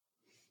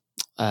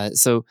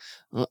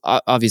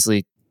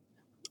 obviously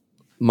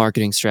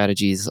marketing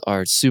strategies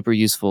are super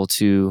useful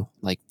to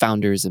like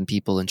founders and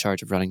people in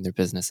charge of running their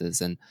businesses.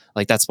 And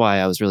like, that's why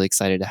I was really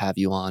excited to have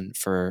you on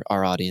for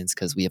our audience,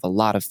 because we have a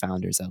lot of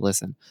founders that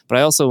listen. But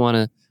I also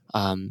want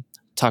to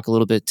talk a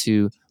little bit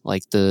to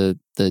like the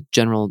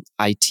general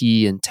IT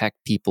and tech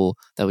people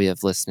that we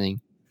have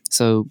listening.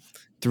 So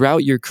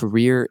throughout your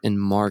career in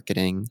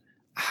marketing,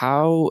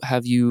 how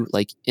have you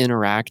like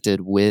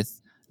interacted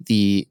with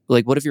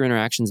what have your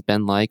interactions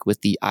been like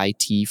with the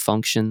IT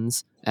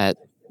functions at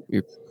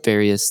your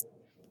various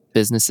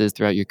businesses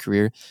throughout your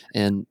career?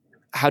 And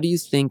how do you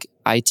think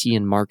IT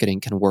and marketing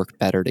can work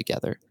better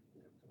together?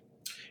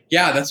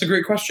 Yeah, that's a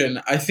great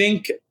question. I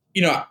think,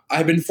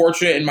 I've been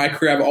fortunate in my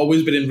career. I've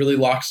always been in really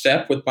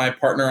lockstep with my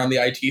partner on the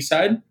IT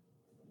side. And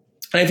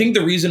I think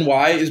the reason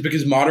why is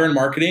because modern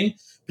marketing,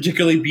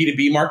 particularly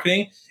B2B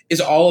marketing, is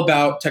all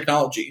about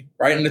technology,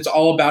 right? And it's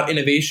all about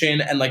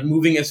innovation and like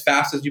moving as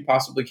fast as you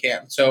possibly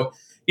can. So,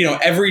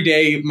 every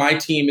day my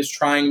team is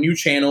trying new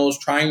channels,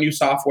 trying new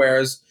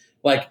softwares,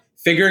 like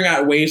figuring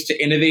out ways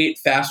to innovate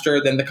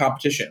faster than the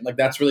competition. Like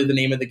that's really the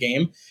name of the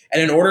game.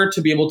 And in order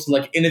to be able to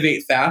like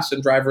innovate fast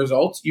and drive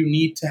results, you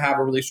need to have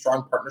a really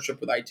strong partnership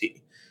with IT,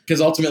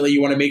 because ultimately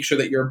you want to make sure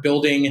that you're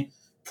building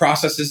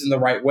processes in the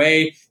right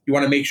way. You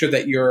want to make sure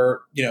that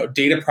your,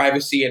 data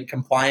privacy and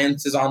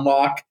compliance is on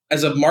lock.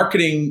 As a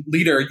marketing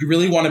leader, you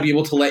really want to be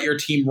able to let your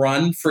team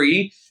run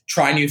free,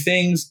 try new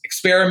things,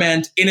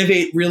 experiment,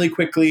 innovate really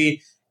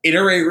quickly,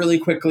 iterate really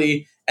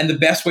quickly. And the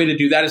best way to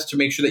do that is to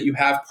make sure that you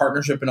have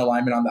partnership and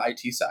alignment on the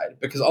IT side,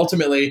 because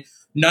ultimately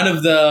none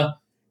of the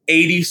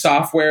 80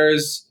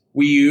 softwares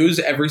we use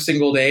every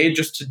single day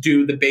just to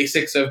do the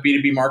basics of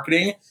B2B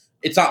marketing,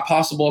 it's not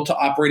possible to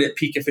operate at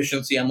peak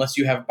efficiency unless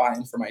you have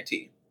buy-in from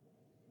IT.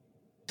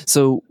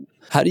 So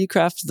how do you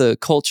craft the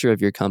culture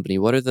of your company?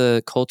 What are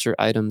the culture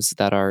items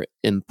that are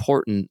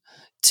important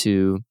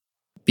to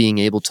being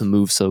able to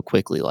move so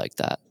quickly like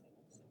that?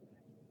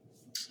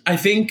 I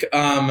think,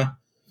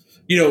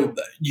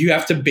 you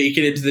have to bake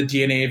it into the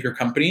DNA of your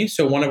company.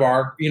 So one of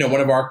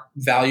our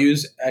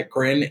values at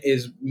Grin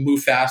is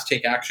move fast,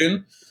 take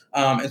action.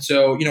 And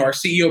so, our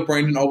CEO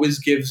Brandon always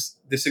gives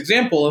this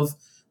example of,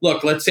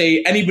 look, let's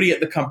say anybody at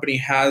the company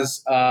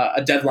has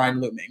a deadline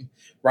looming,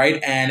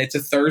 right? And it's a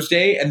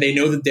Thursday and they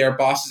know that their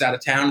boss is out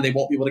of town and they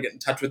won't be able to get in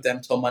touch with them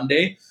until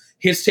Monday.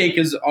 His take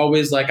is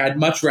always like, I'd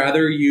much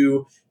rather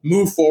you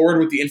move forward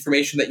with the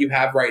information that you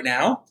have right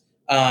now,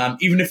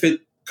 even if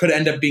it could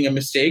end up being a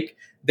mistake,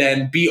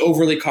 than be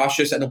overly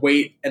cautious and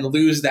wait and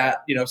lose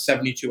that,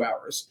 72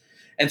 hours.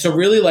 And so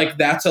really like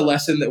that's a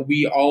lesson that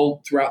we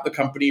all throughout the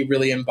company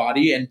really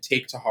embody and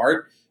take to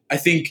heart. I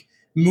think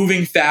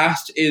moving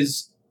fast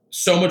is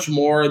so much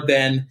more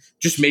than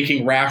just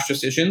making rash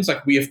decisions.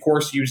 Like we of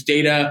course use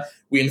data,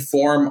 we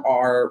inform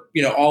our,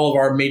 all of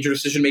our major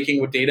decision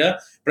making with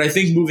data. But I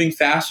think moving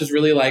fast is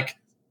really like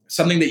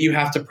something that you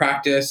have to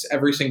practice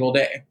every single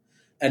day.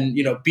 And,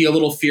 be a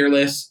little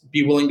fearless,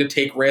 be willing to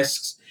take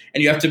risks,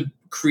 and you have to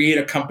create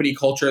a company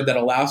culture that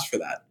allows for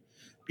that.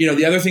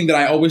 The other thing that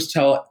I always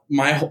tell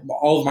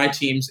all of my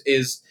teams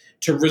is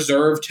to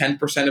reserve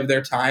 10% of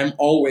their time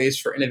always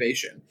for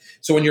innovation.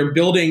 So when you're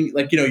building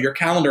your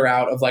calendar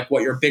out of like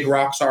what your big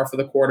rocks are for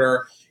the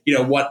quarter,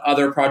 what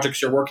other projects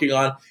you're working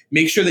on,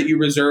 make sure that you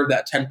reserve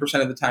that 10%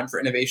 of the time for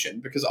innovation,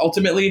 because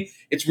ultimately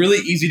it's really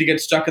easy to get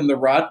stuck in the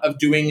rut of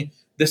doing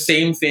the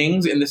same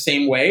things in the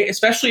same way,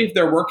 especially if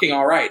they're working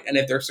all right and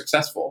if they're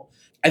successful.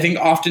 I think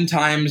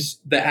oftentimes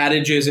the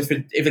adage is if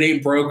it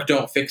ain't broke,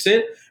 don't fix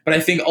it. But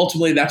I think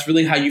ultimately that's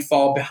really how you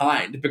fall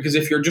behind, because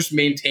if you're just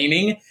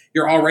maintaining,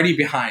 you're already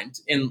behind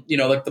in,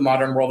 like the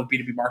modern world of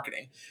B2B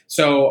marketing.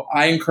 So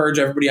I encourage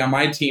everybody on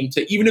my team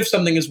to, even if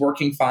something is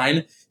working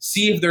fine,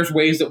 see if there's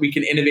ways that we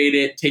can innovate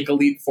it, take a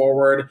leap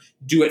forward,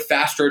 do it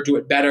faster, do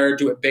it better,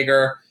 do it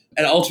bigger.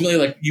 And ultimately,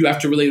 like you have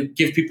to really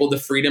give people the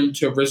freedom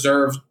to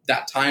reserve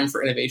that time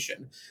for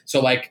innovation.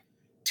 So like,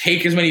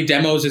 take as many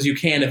demos as you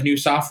can of new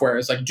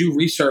softwares, like do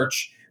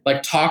research,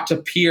 like talk to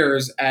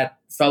peers at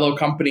fellow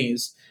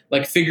companies,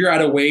 like figure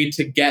out a way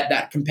to get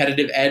that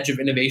competitive edge of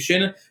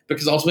innovation,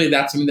 because ultimately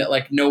that's something that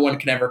like no one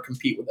can ever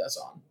compete with us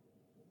on.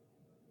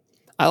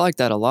 I like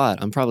that a lot.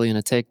 I'm probably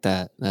going to take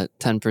that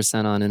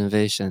 10% on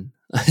innovation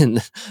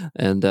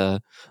and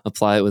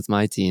apply it with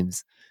my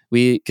teams.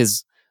 We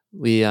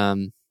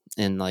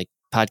in like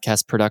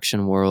podcast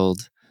production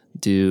world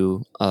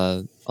do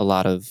a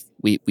lot of,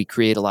 we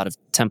create a lot of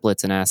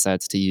templates and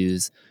assets to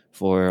use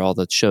for all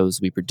the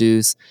shows we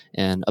produce,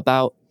 and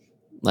about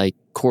like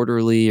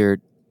quarterly, or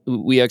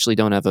we actually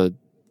don't have a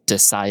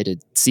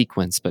decided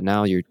sequence, but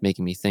now you're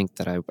making me think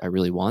that I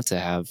really want to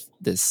have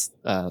this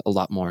a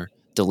lot more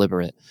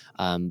deliberate.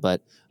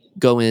 But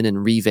go in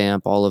and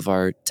revamp all of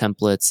our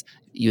templates,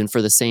 even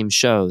for the same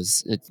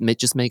shows.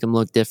 Just make them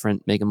look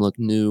different, make them look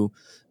new,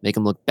 make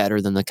them look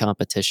better than the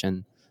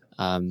competition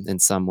in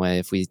some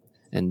way.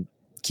 And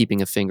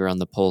keeping a finger on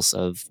the pulse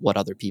of what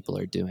other people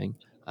are doing.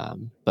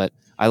 But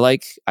I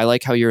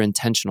like how you're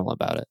intentional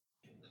about it.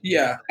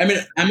 Yeah, I mean,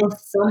 I'm a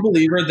firm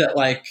believer that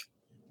like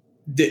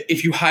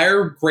if you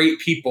hire great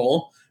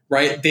people,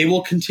 right, they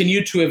will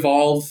continue to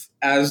evolve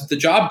as the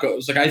job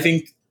goes. Like I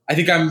think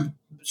I'm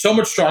so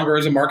much stronger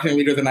as a marketing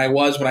leader than I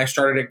was when I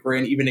started at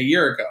Grin even a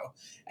year ago.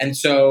 And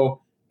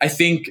so I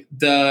think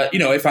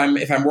if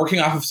I'm working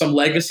off of some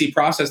legacy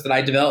process that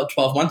I developed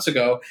 12 months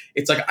ago,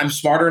 it's like I'm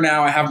smarter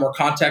now, I have more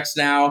context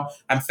now,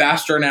 I'm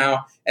faster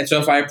now. And so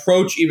if I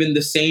approach even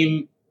the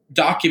same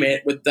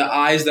document with the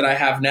eyes that I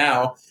have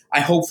now, I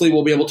hopefully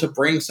will be able to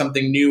bring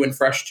something new and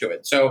fresh to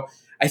it. So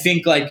I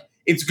think like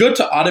it's good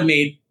to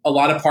automate a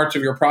lot of parts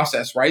of your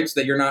process, right? So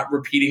that you're not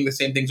repeating the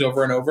same things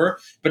over and over.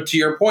 But to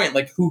your point,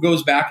 like who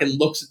goes back and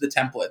looks at the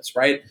templates,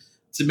 right?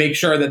 To make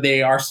sure that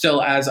they are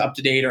still as up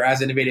to date or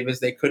as innovative as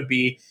they could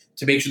be,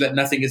 to make sure that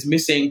nothing is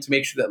missing, to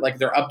make sure that like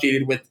they're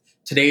updated with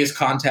today's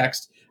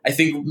context. I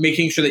think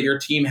making sure that your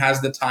team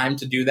has the time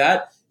to do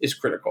that is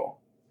critical.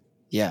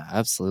 Yeah,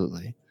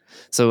 absolutely.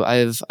 So I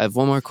have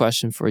one more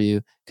question for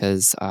you,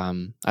 because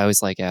I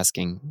always like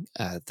asking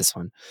this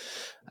one.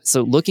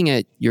 So looking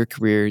at your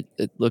career,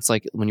 it looks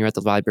like when you're at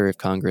the Library of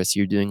Congress,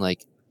 you're doing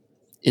like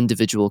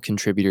individual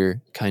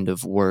contributor kind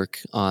of work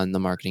on the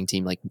marketing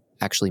team, like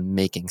actually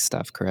making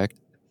stuff, correct?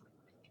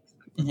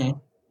 Mm-hmm.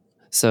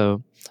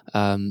 So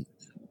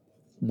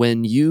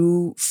when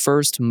you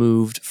first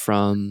moved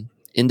from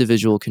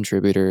individual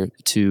contributor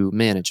to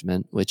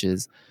management, which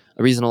is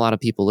a reason a lot of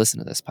people listen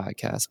to this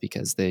podcast,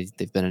 because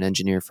they've been an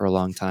engineer for a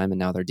long time and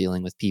now they're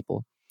dealing with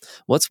people.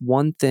 What's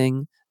one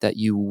thing that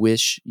you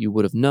wish you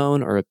would have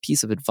known, or a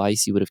piece of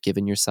advice you would have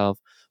given yourself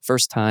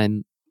first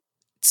time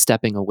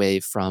stepping away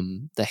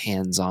from the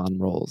hands-on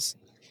roles?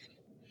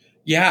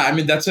 Yeah, I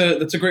mean, that's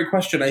a great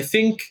question. I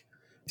think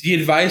the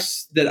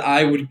advice that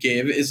I would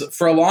give is,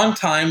 for a long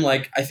time,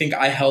 like I think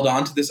I held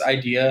on to this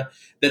idea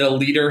that a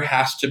leader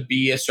has to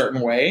be a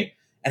certain way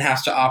and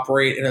has to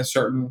operate in a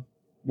certain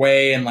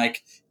way and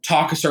like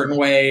talk a certain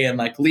way and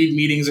like lead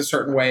meetings a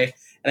certain way.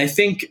 And I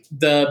think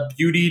the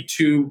beauty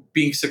to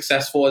being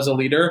successful as a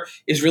leader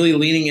is really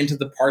leaning into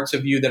the parts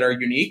of you that are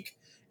unique.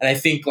 And I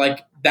think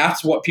like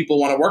that's what people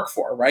want to work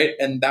for, right?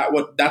 And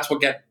that's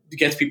what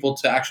gets people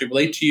to actually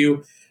relate to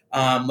you.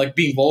 Like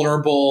being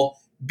vulnerable,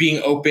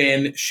 being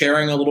open,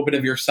 sharing a little bit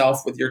of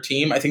yourself with your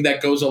team. I think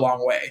that goes a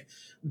long way.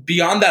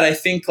 Beyond that, I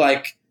think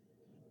like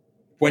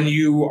when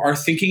you are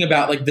thinking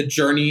about like the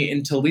journey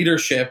into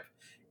leadership,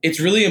 it's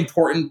really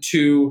important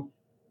to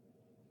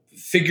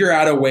figure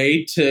out a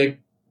way to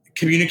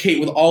communicate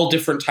with all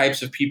different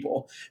types of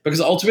people, because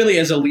ultimately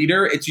as a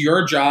leader, it's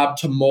your job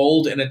to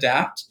mold and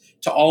adapt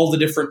to all the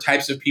different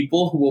types of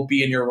people who will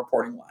be in your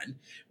reporting line,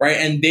 right?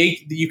 And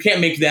you can't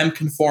make them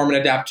conform and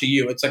adapt to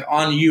you. It's like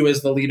on you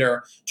as the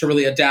leader to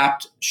really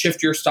adapt,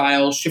 shift your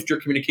style, shift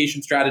your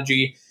communication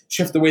strategy,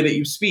 shift the way that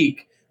you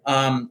speak,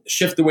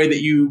 shift the way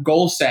that you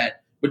goal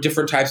set with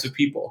different types of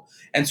people.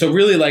 And so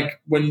really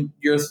like when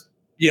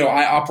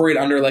I operate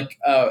under like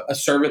a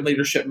servant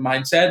leadership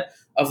mindset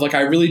of like,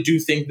 I really do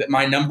think that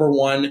my number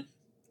one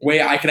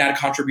way I can add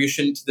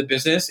contribution to the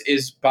business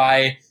is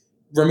by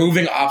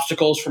removing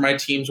obstacles from my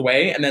team's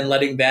way and then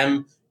letting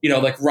them,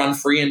 like run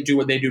free and do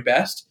what they do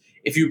best.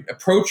 If you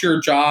approach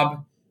your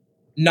job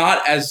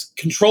not as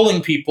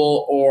controlling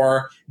people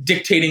or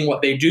dictating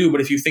what they do, but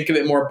if you think of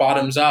it more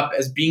bottoms up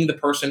as being the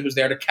person who's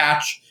there to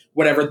catch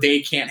whatever they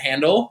can't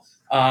handle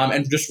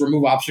and just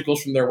remove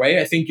obstacles from their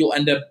way, I think you'll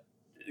end up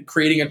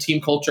creating a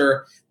team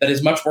culture that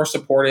is much more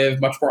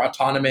supportive, much more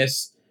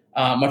autonomous,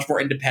 much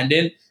more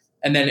independent.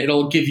 And then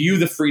it'll give you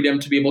the freedom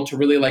to be able to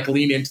really like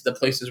lean into the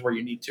places where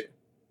you need to.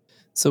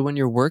 So when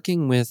you're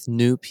working with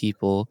new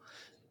people,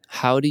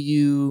 do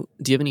you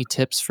have any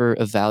tips for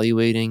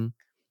evaluating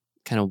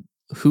kind of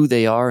who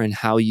they are and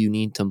how you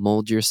need to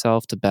mold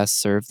yourself to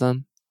best serve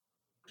them?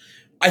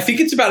 I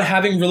think it's about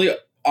having really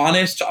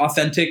honest,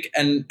 authentic,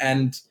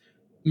 and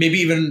maybe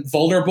even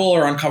vulnerable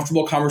or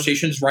uncomfortable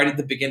conversations right at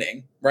the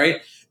beginning,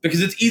 right?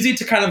 Because it's easy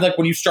to kind of like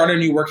when you start a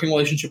new working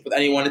relationship with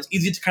anyone, it's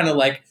easy to kind of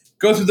like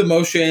go through the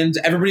motions.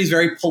 Everybody's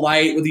very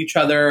polite with each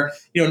other.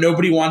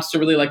 Nobody wants to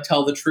really like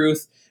tell the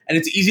truth. And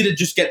it's easy to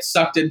just get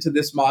sucked into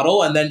this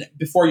model. And then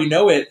before you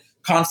know it,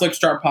 conflicts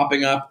start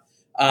popping up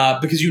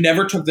because you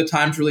never took the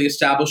time to really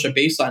establish a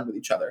baseline with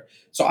each other.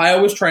 So I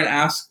always try and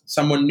ask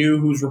someone new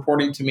who's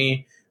reporting to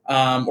me,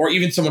 or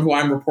even someone who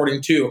I'm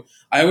reporting to.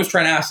 I always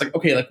try and ask like,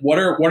 okay, like what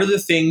are the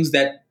things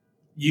that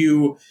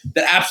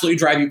that absolutely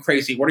drive you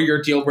crazy? What are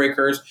your deal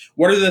breakers?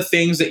 What are the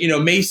things that,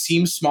 may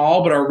seem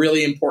small, but are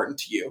really important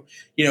to you?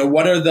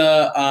 What are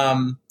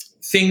the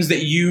things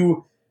that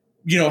you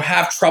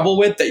have trouble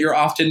with that you're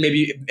often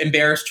maybe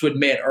embarrassed to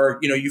admit, or,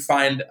 you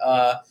find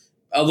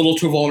a little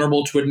too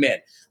vulnerable to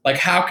admit? Like,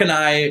 how can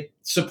I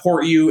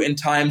support you in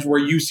times where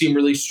you seem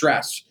really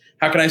stressed?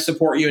 How can I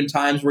support you in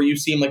times where you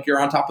seem like you're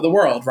on top of the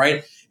world,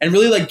 right? And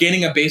really like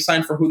gaining a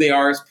baseline for who they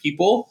are as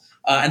people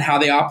and how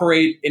they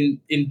operate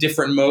in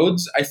different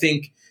modes. I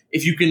think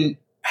if you can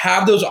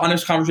have those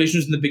honest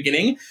conversations in the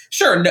beginning,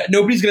 sure,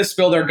 nobody's going to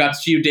spill their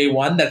guts to you day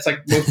one. That's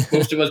like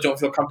most of us don't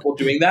feel comfortable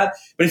doing that.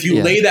 But if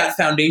you lay that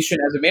foundation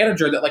as a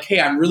manager that like, hey,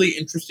 I'm really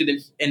interested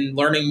in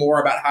learning more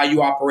about how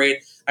you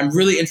operate. I'm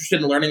really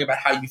interested in learning about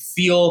how you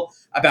feel,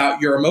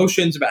 about your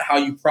emotions, about how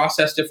you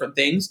process different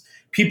things.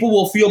 People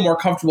will feel more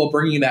comfortable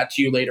bringing that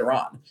to you later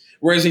on.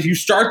 Whereas if you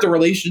start the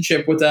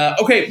relationship with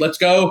okay, let's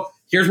go.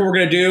 Here's what we're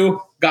going to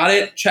do. Got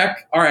it.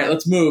 Check. All right,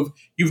 let's move.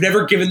 You've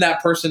never given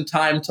that person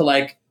time to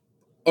like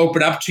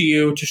open up to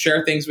you, to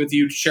share things with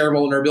you, to share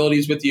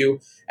vulnerabilities with you.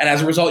 And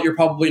as a result, you're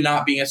probably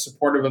not being as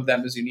supportive of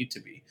them as you need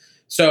to be.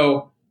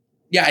 So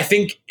yeah, I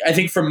think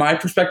from my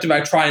perspective,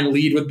 I try and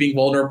lead with being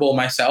vulnerable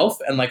myself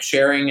and like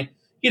sharing,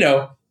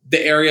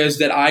 the areas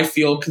that I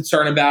feel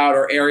concerned about,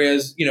 or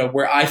areas,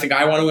 where I think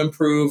I want to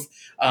improve,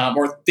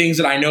 or things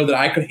that I know that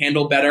I could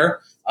handle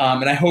better.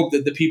 And I hope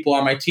that the people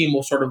on my team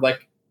will sort of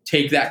like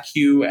take that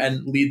cue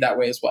and lead that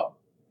way as well.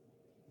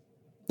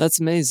 That's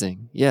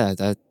amazing. Yeah,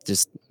 that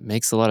just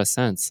makes a lot of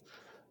sense.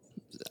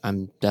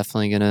 I'm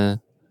definitely going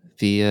to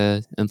be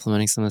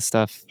implementing some of the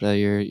stuff that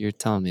you're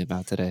telling me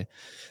about today.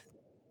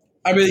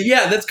 I mean,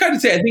 yeah, that's kind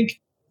of say, I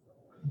think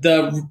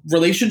the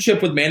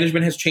relationship with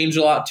management has changed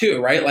a lot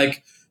too, right?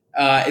 Like,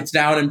 it's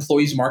now an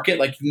employee's market.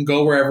 Like, you can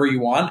go wherever you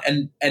want,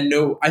 and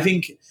no, I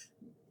think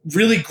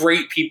really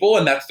great people,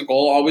 and that's the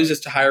goal always, is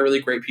to hire really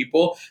great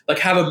people, like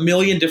have a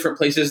million different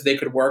places they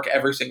could work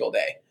every single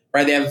day,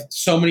 right? They have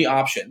so many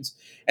options.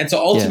 And so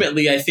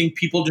ultimately, I think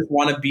people just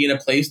want to be in a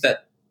place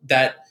that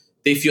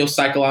they feel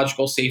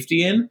psychological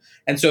safety in.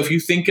 And so if you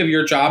think of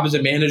your job as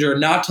a manager,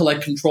 not to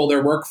like control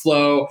their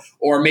workflow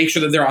or make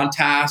sure that they're on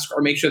task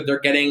or make sure that they're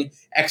getting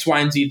X, Y,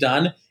 and Z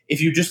done, if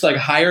you just like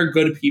hire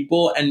good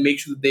people and make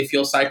sure that they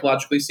feel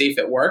psychologically safe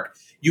at work,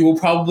 you will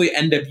probably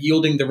end up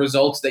yielding the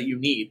results that you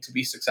need to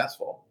be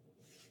successful.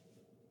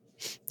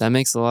 That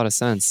makes a lot of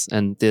sense.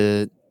 And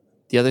the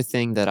other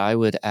thing that I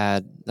would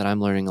add that I'm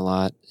learning a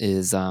lot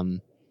is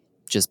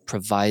just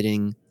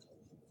providing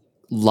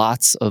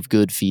lots of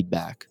good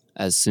feedback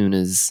as soon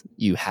as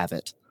you have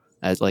it.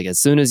 As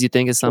soon as you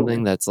think of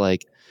something that's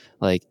like,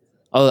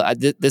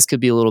 this could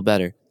be a little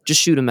better,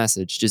 just shoot a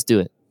message, just do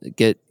it,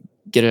 get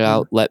it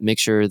out, make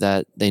sure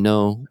that they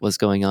know what's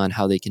going on,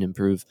 how they can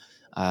improve.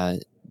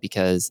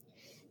 Because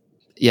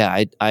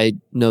I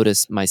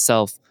noticed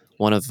myself,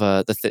 one of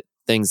the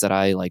things that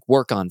I like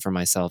work on for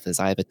myself is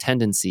I have a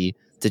tendency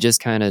to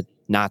just kind of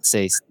not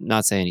say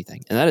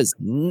anything, and that is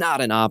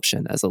not an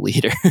option as a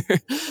leader.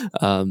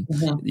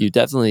 You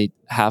definitely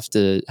have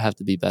to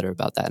be better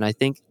about that, and I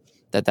think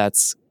that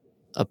that's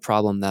a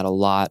problem that a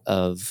lot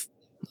of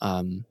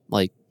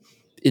like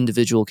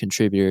individual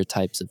contributor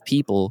types of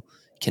people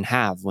can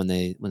have when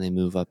they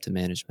move up to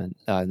management,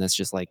 and that's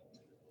just like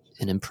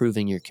an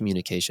improving your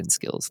communication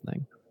skills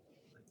thing.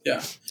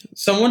 Yeah,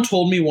 someone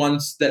told me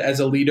once that as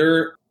a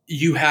leader,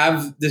 you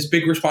have this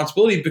big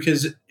responsibility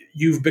because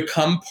you've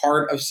become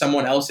part of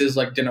someone else's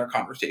like dinner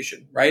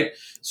conversation, right?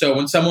 So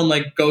when someone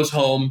like goes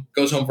home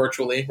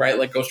virtually, right?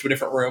 Like goes to a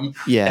different room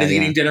and is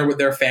eating dinner with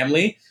their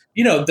family,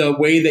 the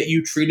way that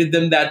you treated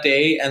them that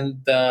day and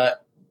the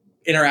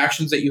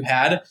interactions that you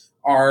had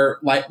are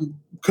like,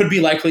 could be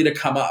likely to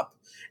come up.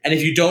 And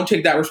if you don't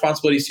take that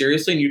responsibility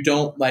seriously and you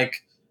don't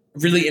like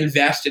really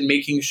invest in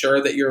making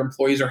sure that your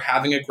employees are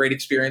having a great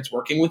experience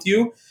working with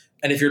you,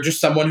 and if you're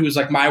just someone who's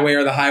like my way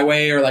or the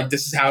highway, or like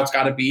this is how it's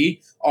got to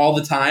be all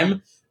the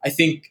time, I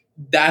think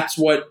that's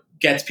what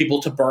gets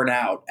people to burn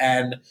out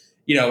and,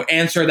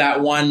 answer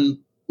that one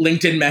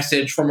LinkedIn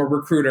message from a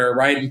recruiter,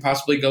 right? And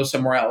possibly go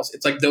somewhere else.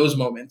 It's like those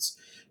moments.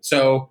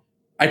 So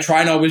I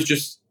try and always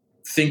just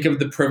think of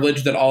the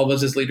privilege that all of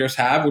us as leaders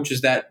have, which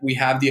is that we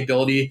have the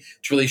ability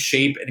to really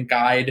shape and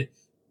guide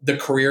the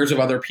careers of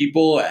other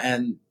people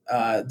and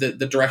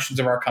the directions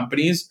of our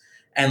companies.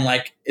 And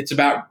like, it's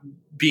about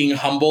being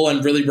humble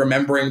and really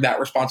remembering that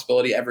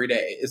responsibility every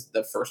day is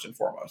the first and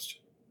foremost.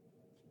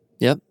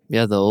 Yep.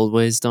 Yeah. The old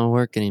ways don't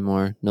work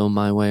anymore. No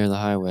my way or the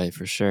highway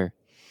for sure.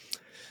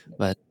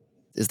 But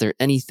is there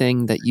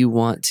anything that you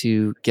want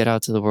to get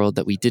out to the world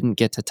that we didn't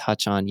get to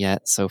touch on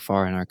yet so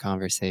far in our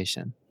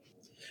conversation?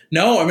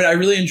 No, I mean, I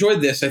really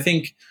enjoyed this. I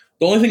think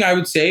the only thing I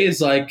would say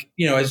is like,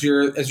 as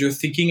you're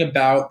thinking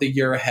about the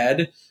year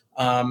ahead,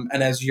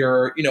 and as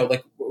you're,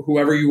 like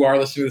whoever you are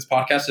listening to this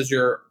podcast, as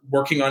you're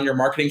working on your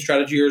marketing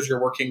strategy, or as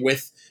you're working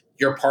with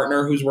your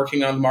partner who's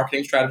working on the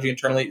marketing strategy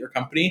internally at your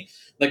company,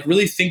 like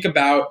really think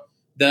about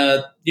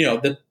the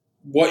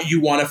what you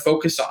want to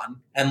focus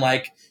on, and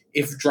like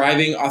if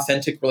driving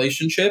authentic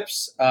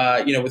relationships,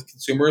 with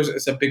consumers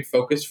is a big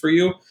focus for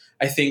you,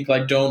 I think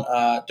like don't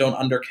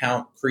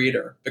undercount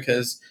creator,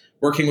 because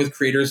working with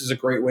creators is a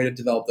great way to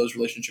develop those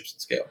relationships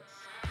at scale.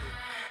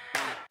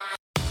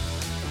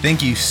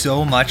 Thank you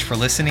so much for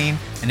listening.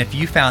 And if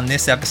you found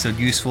this episode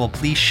useful,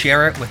 please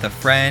share it with a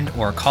friend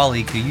or a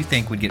colleague who you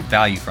think would get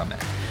value from it.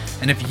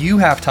 And if you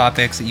have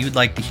topics that you'd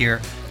like to hear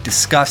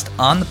discussed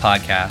on the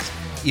podcast,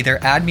 either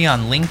add me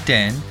on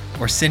LinkedIn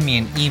or send me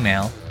an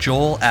email,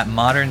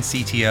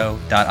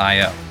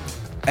 joel@moderncto.io.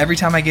 Every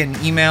time I get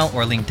an email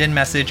or LinkedIn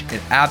message,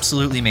 it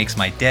absolutely makes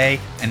my day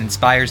and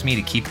inspires me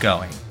to keep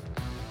going.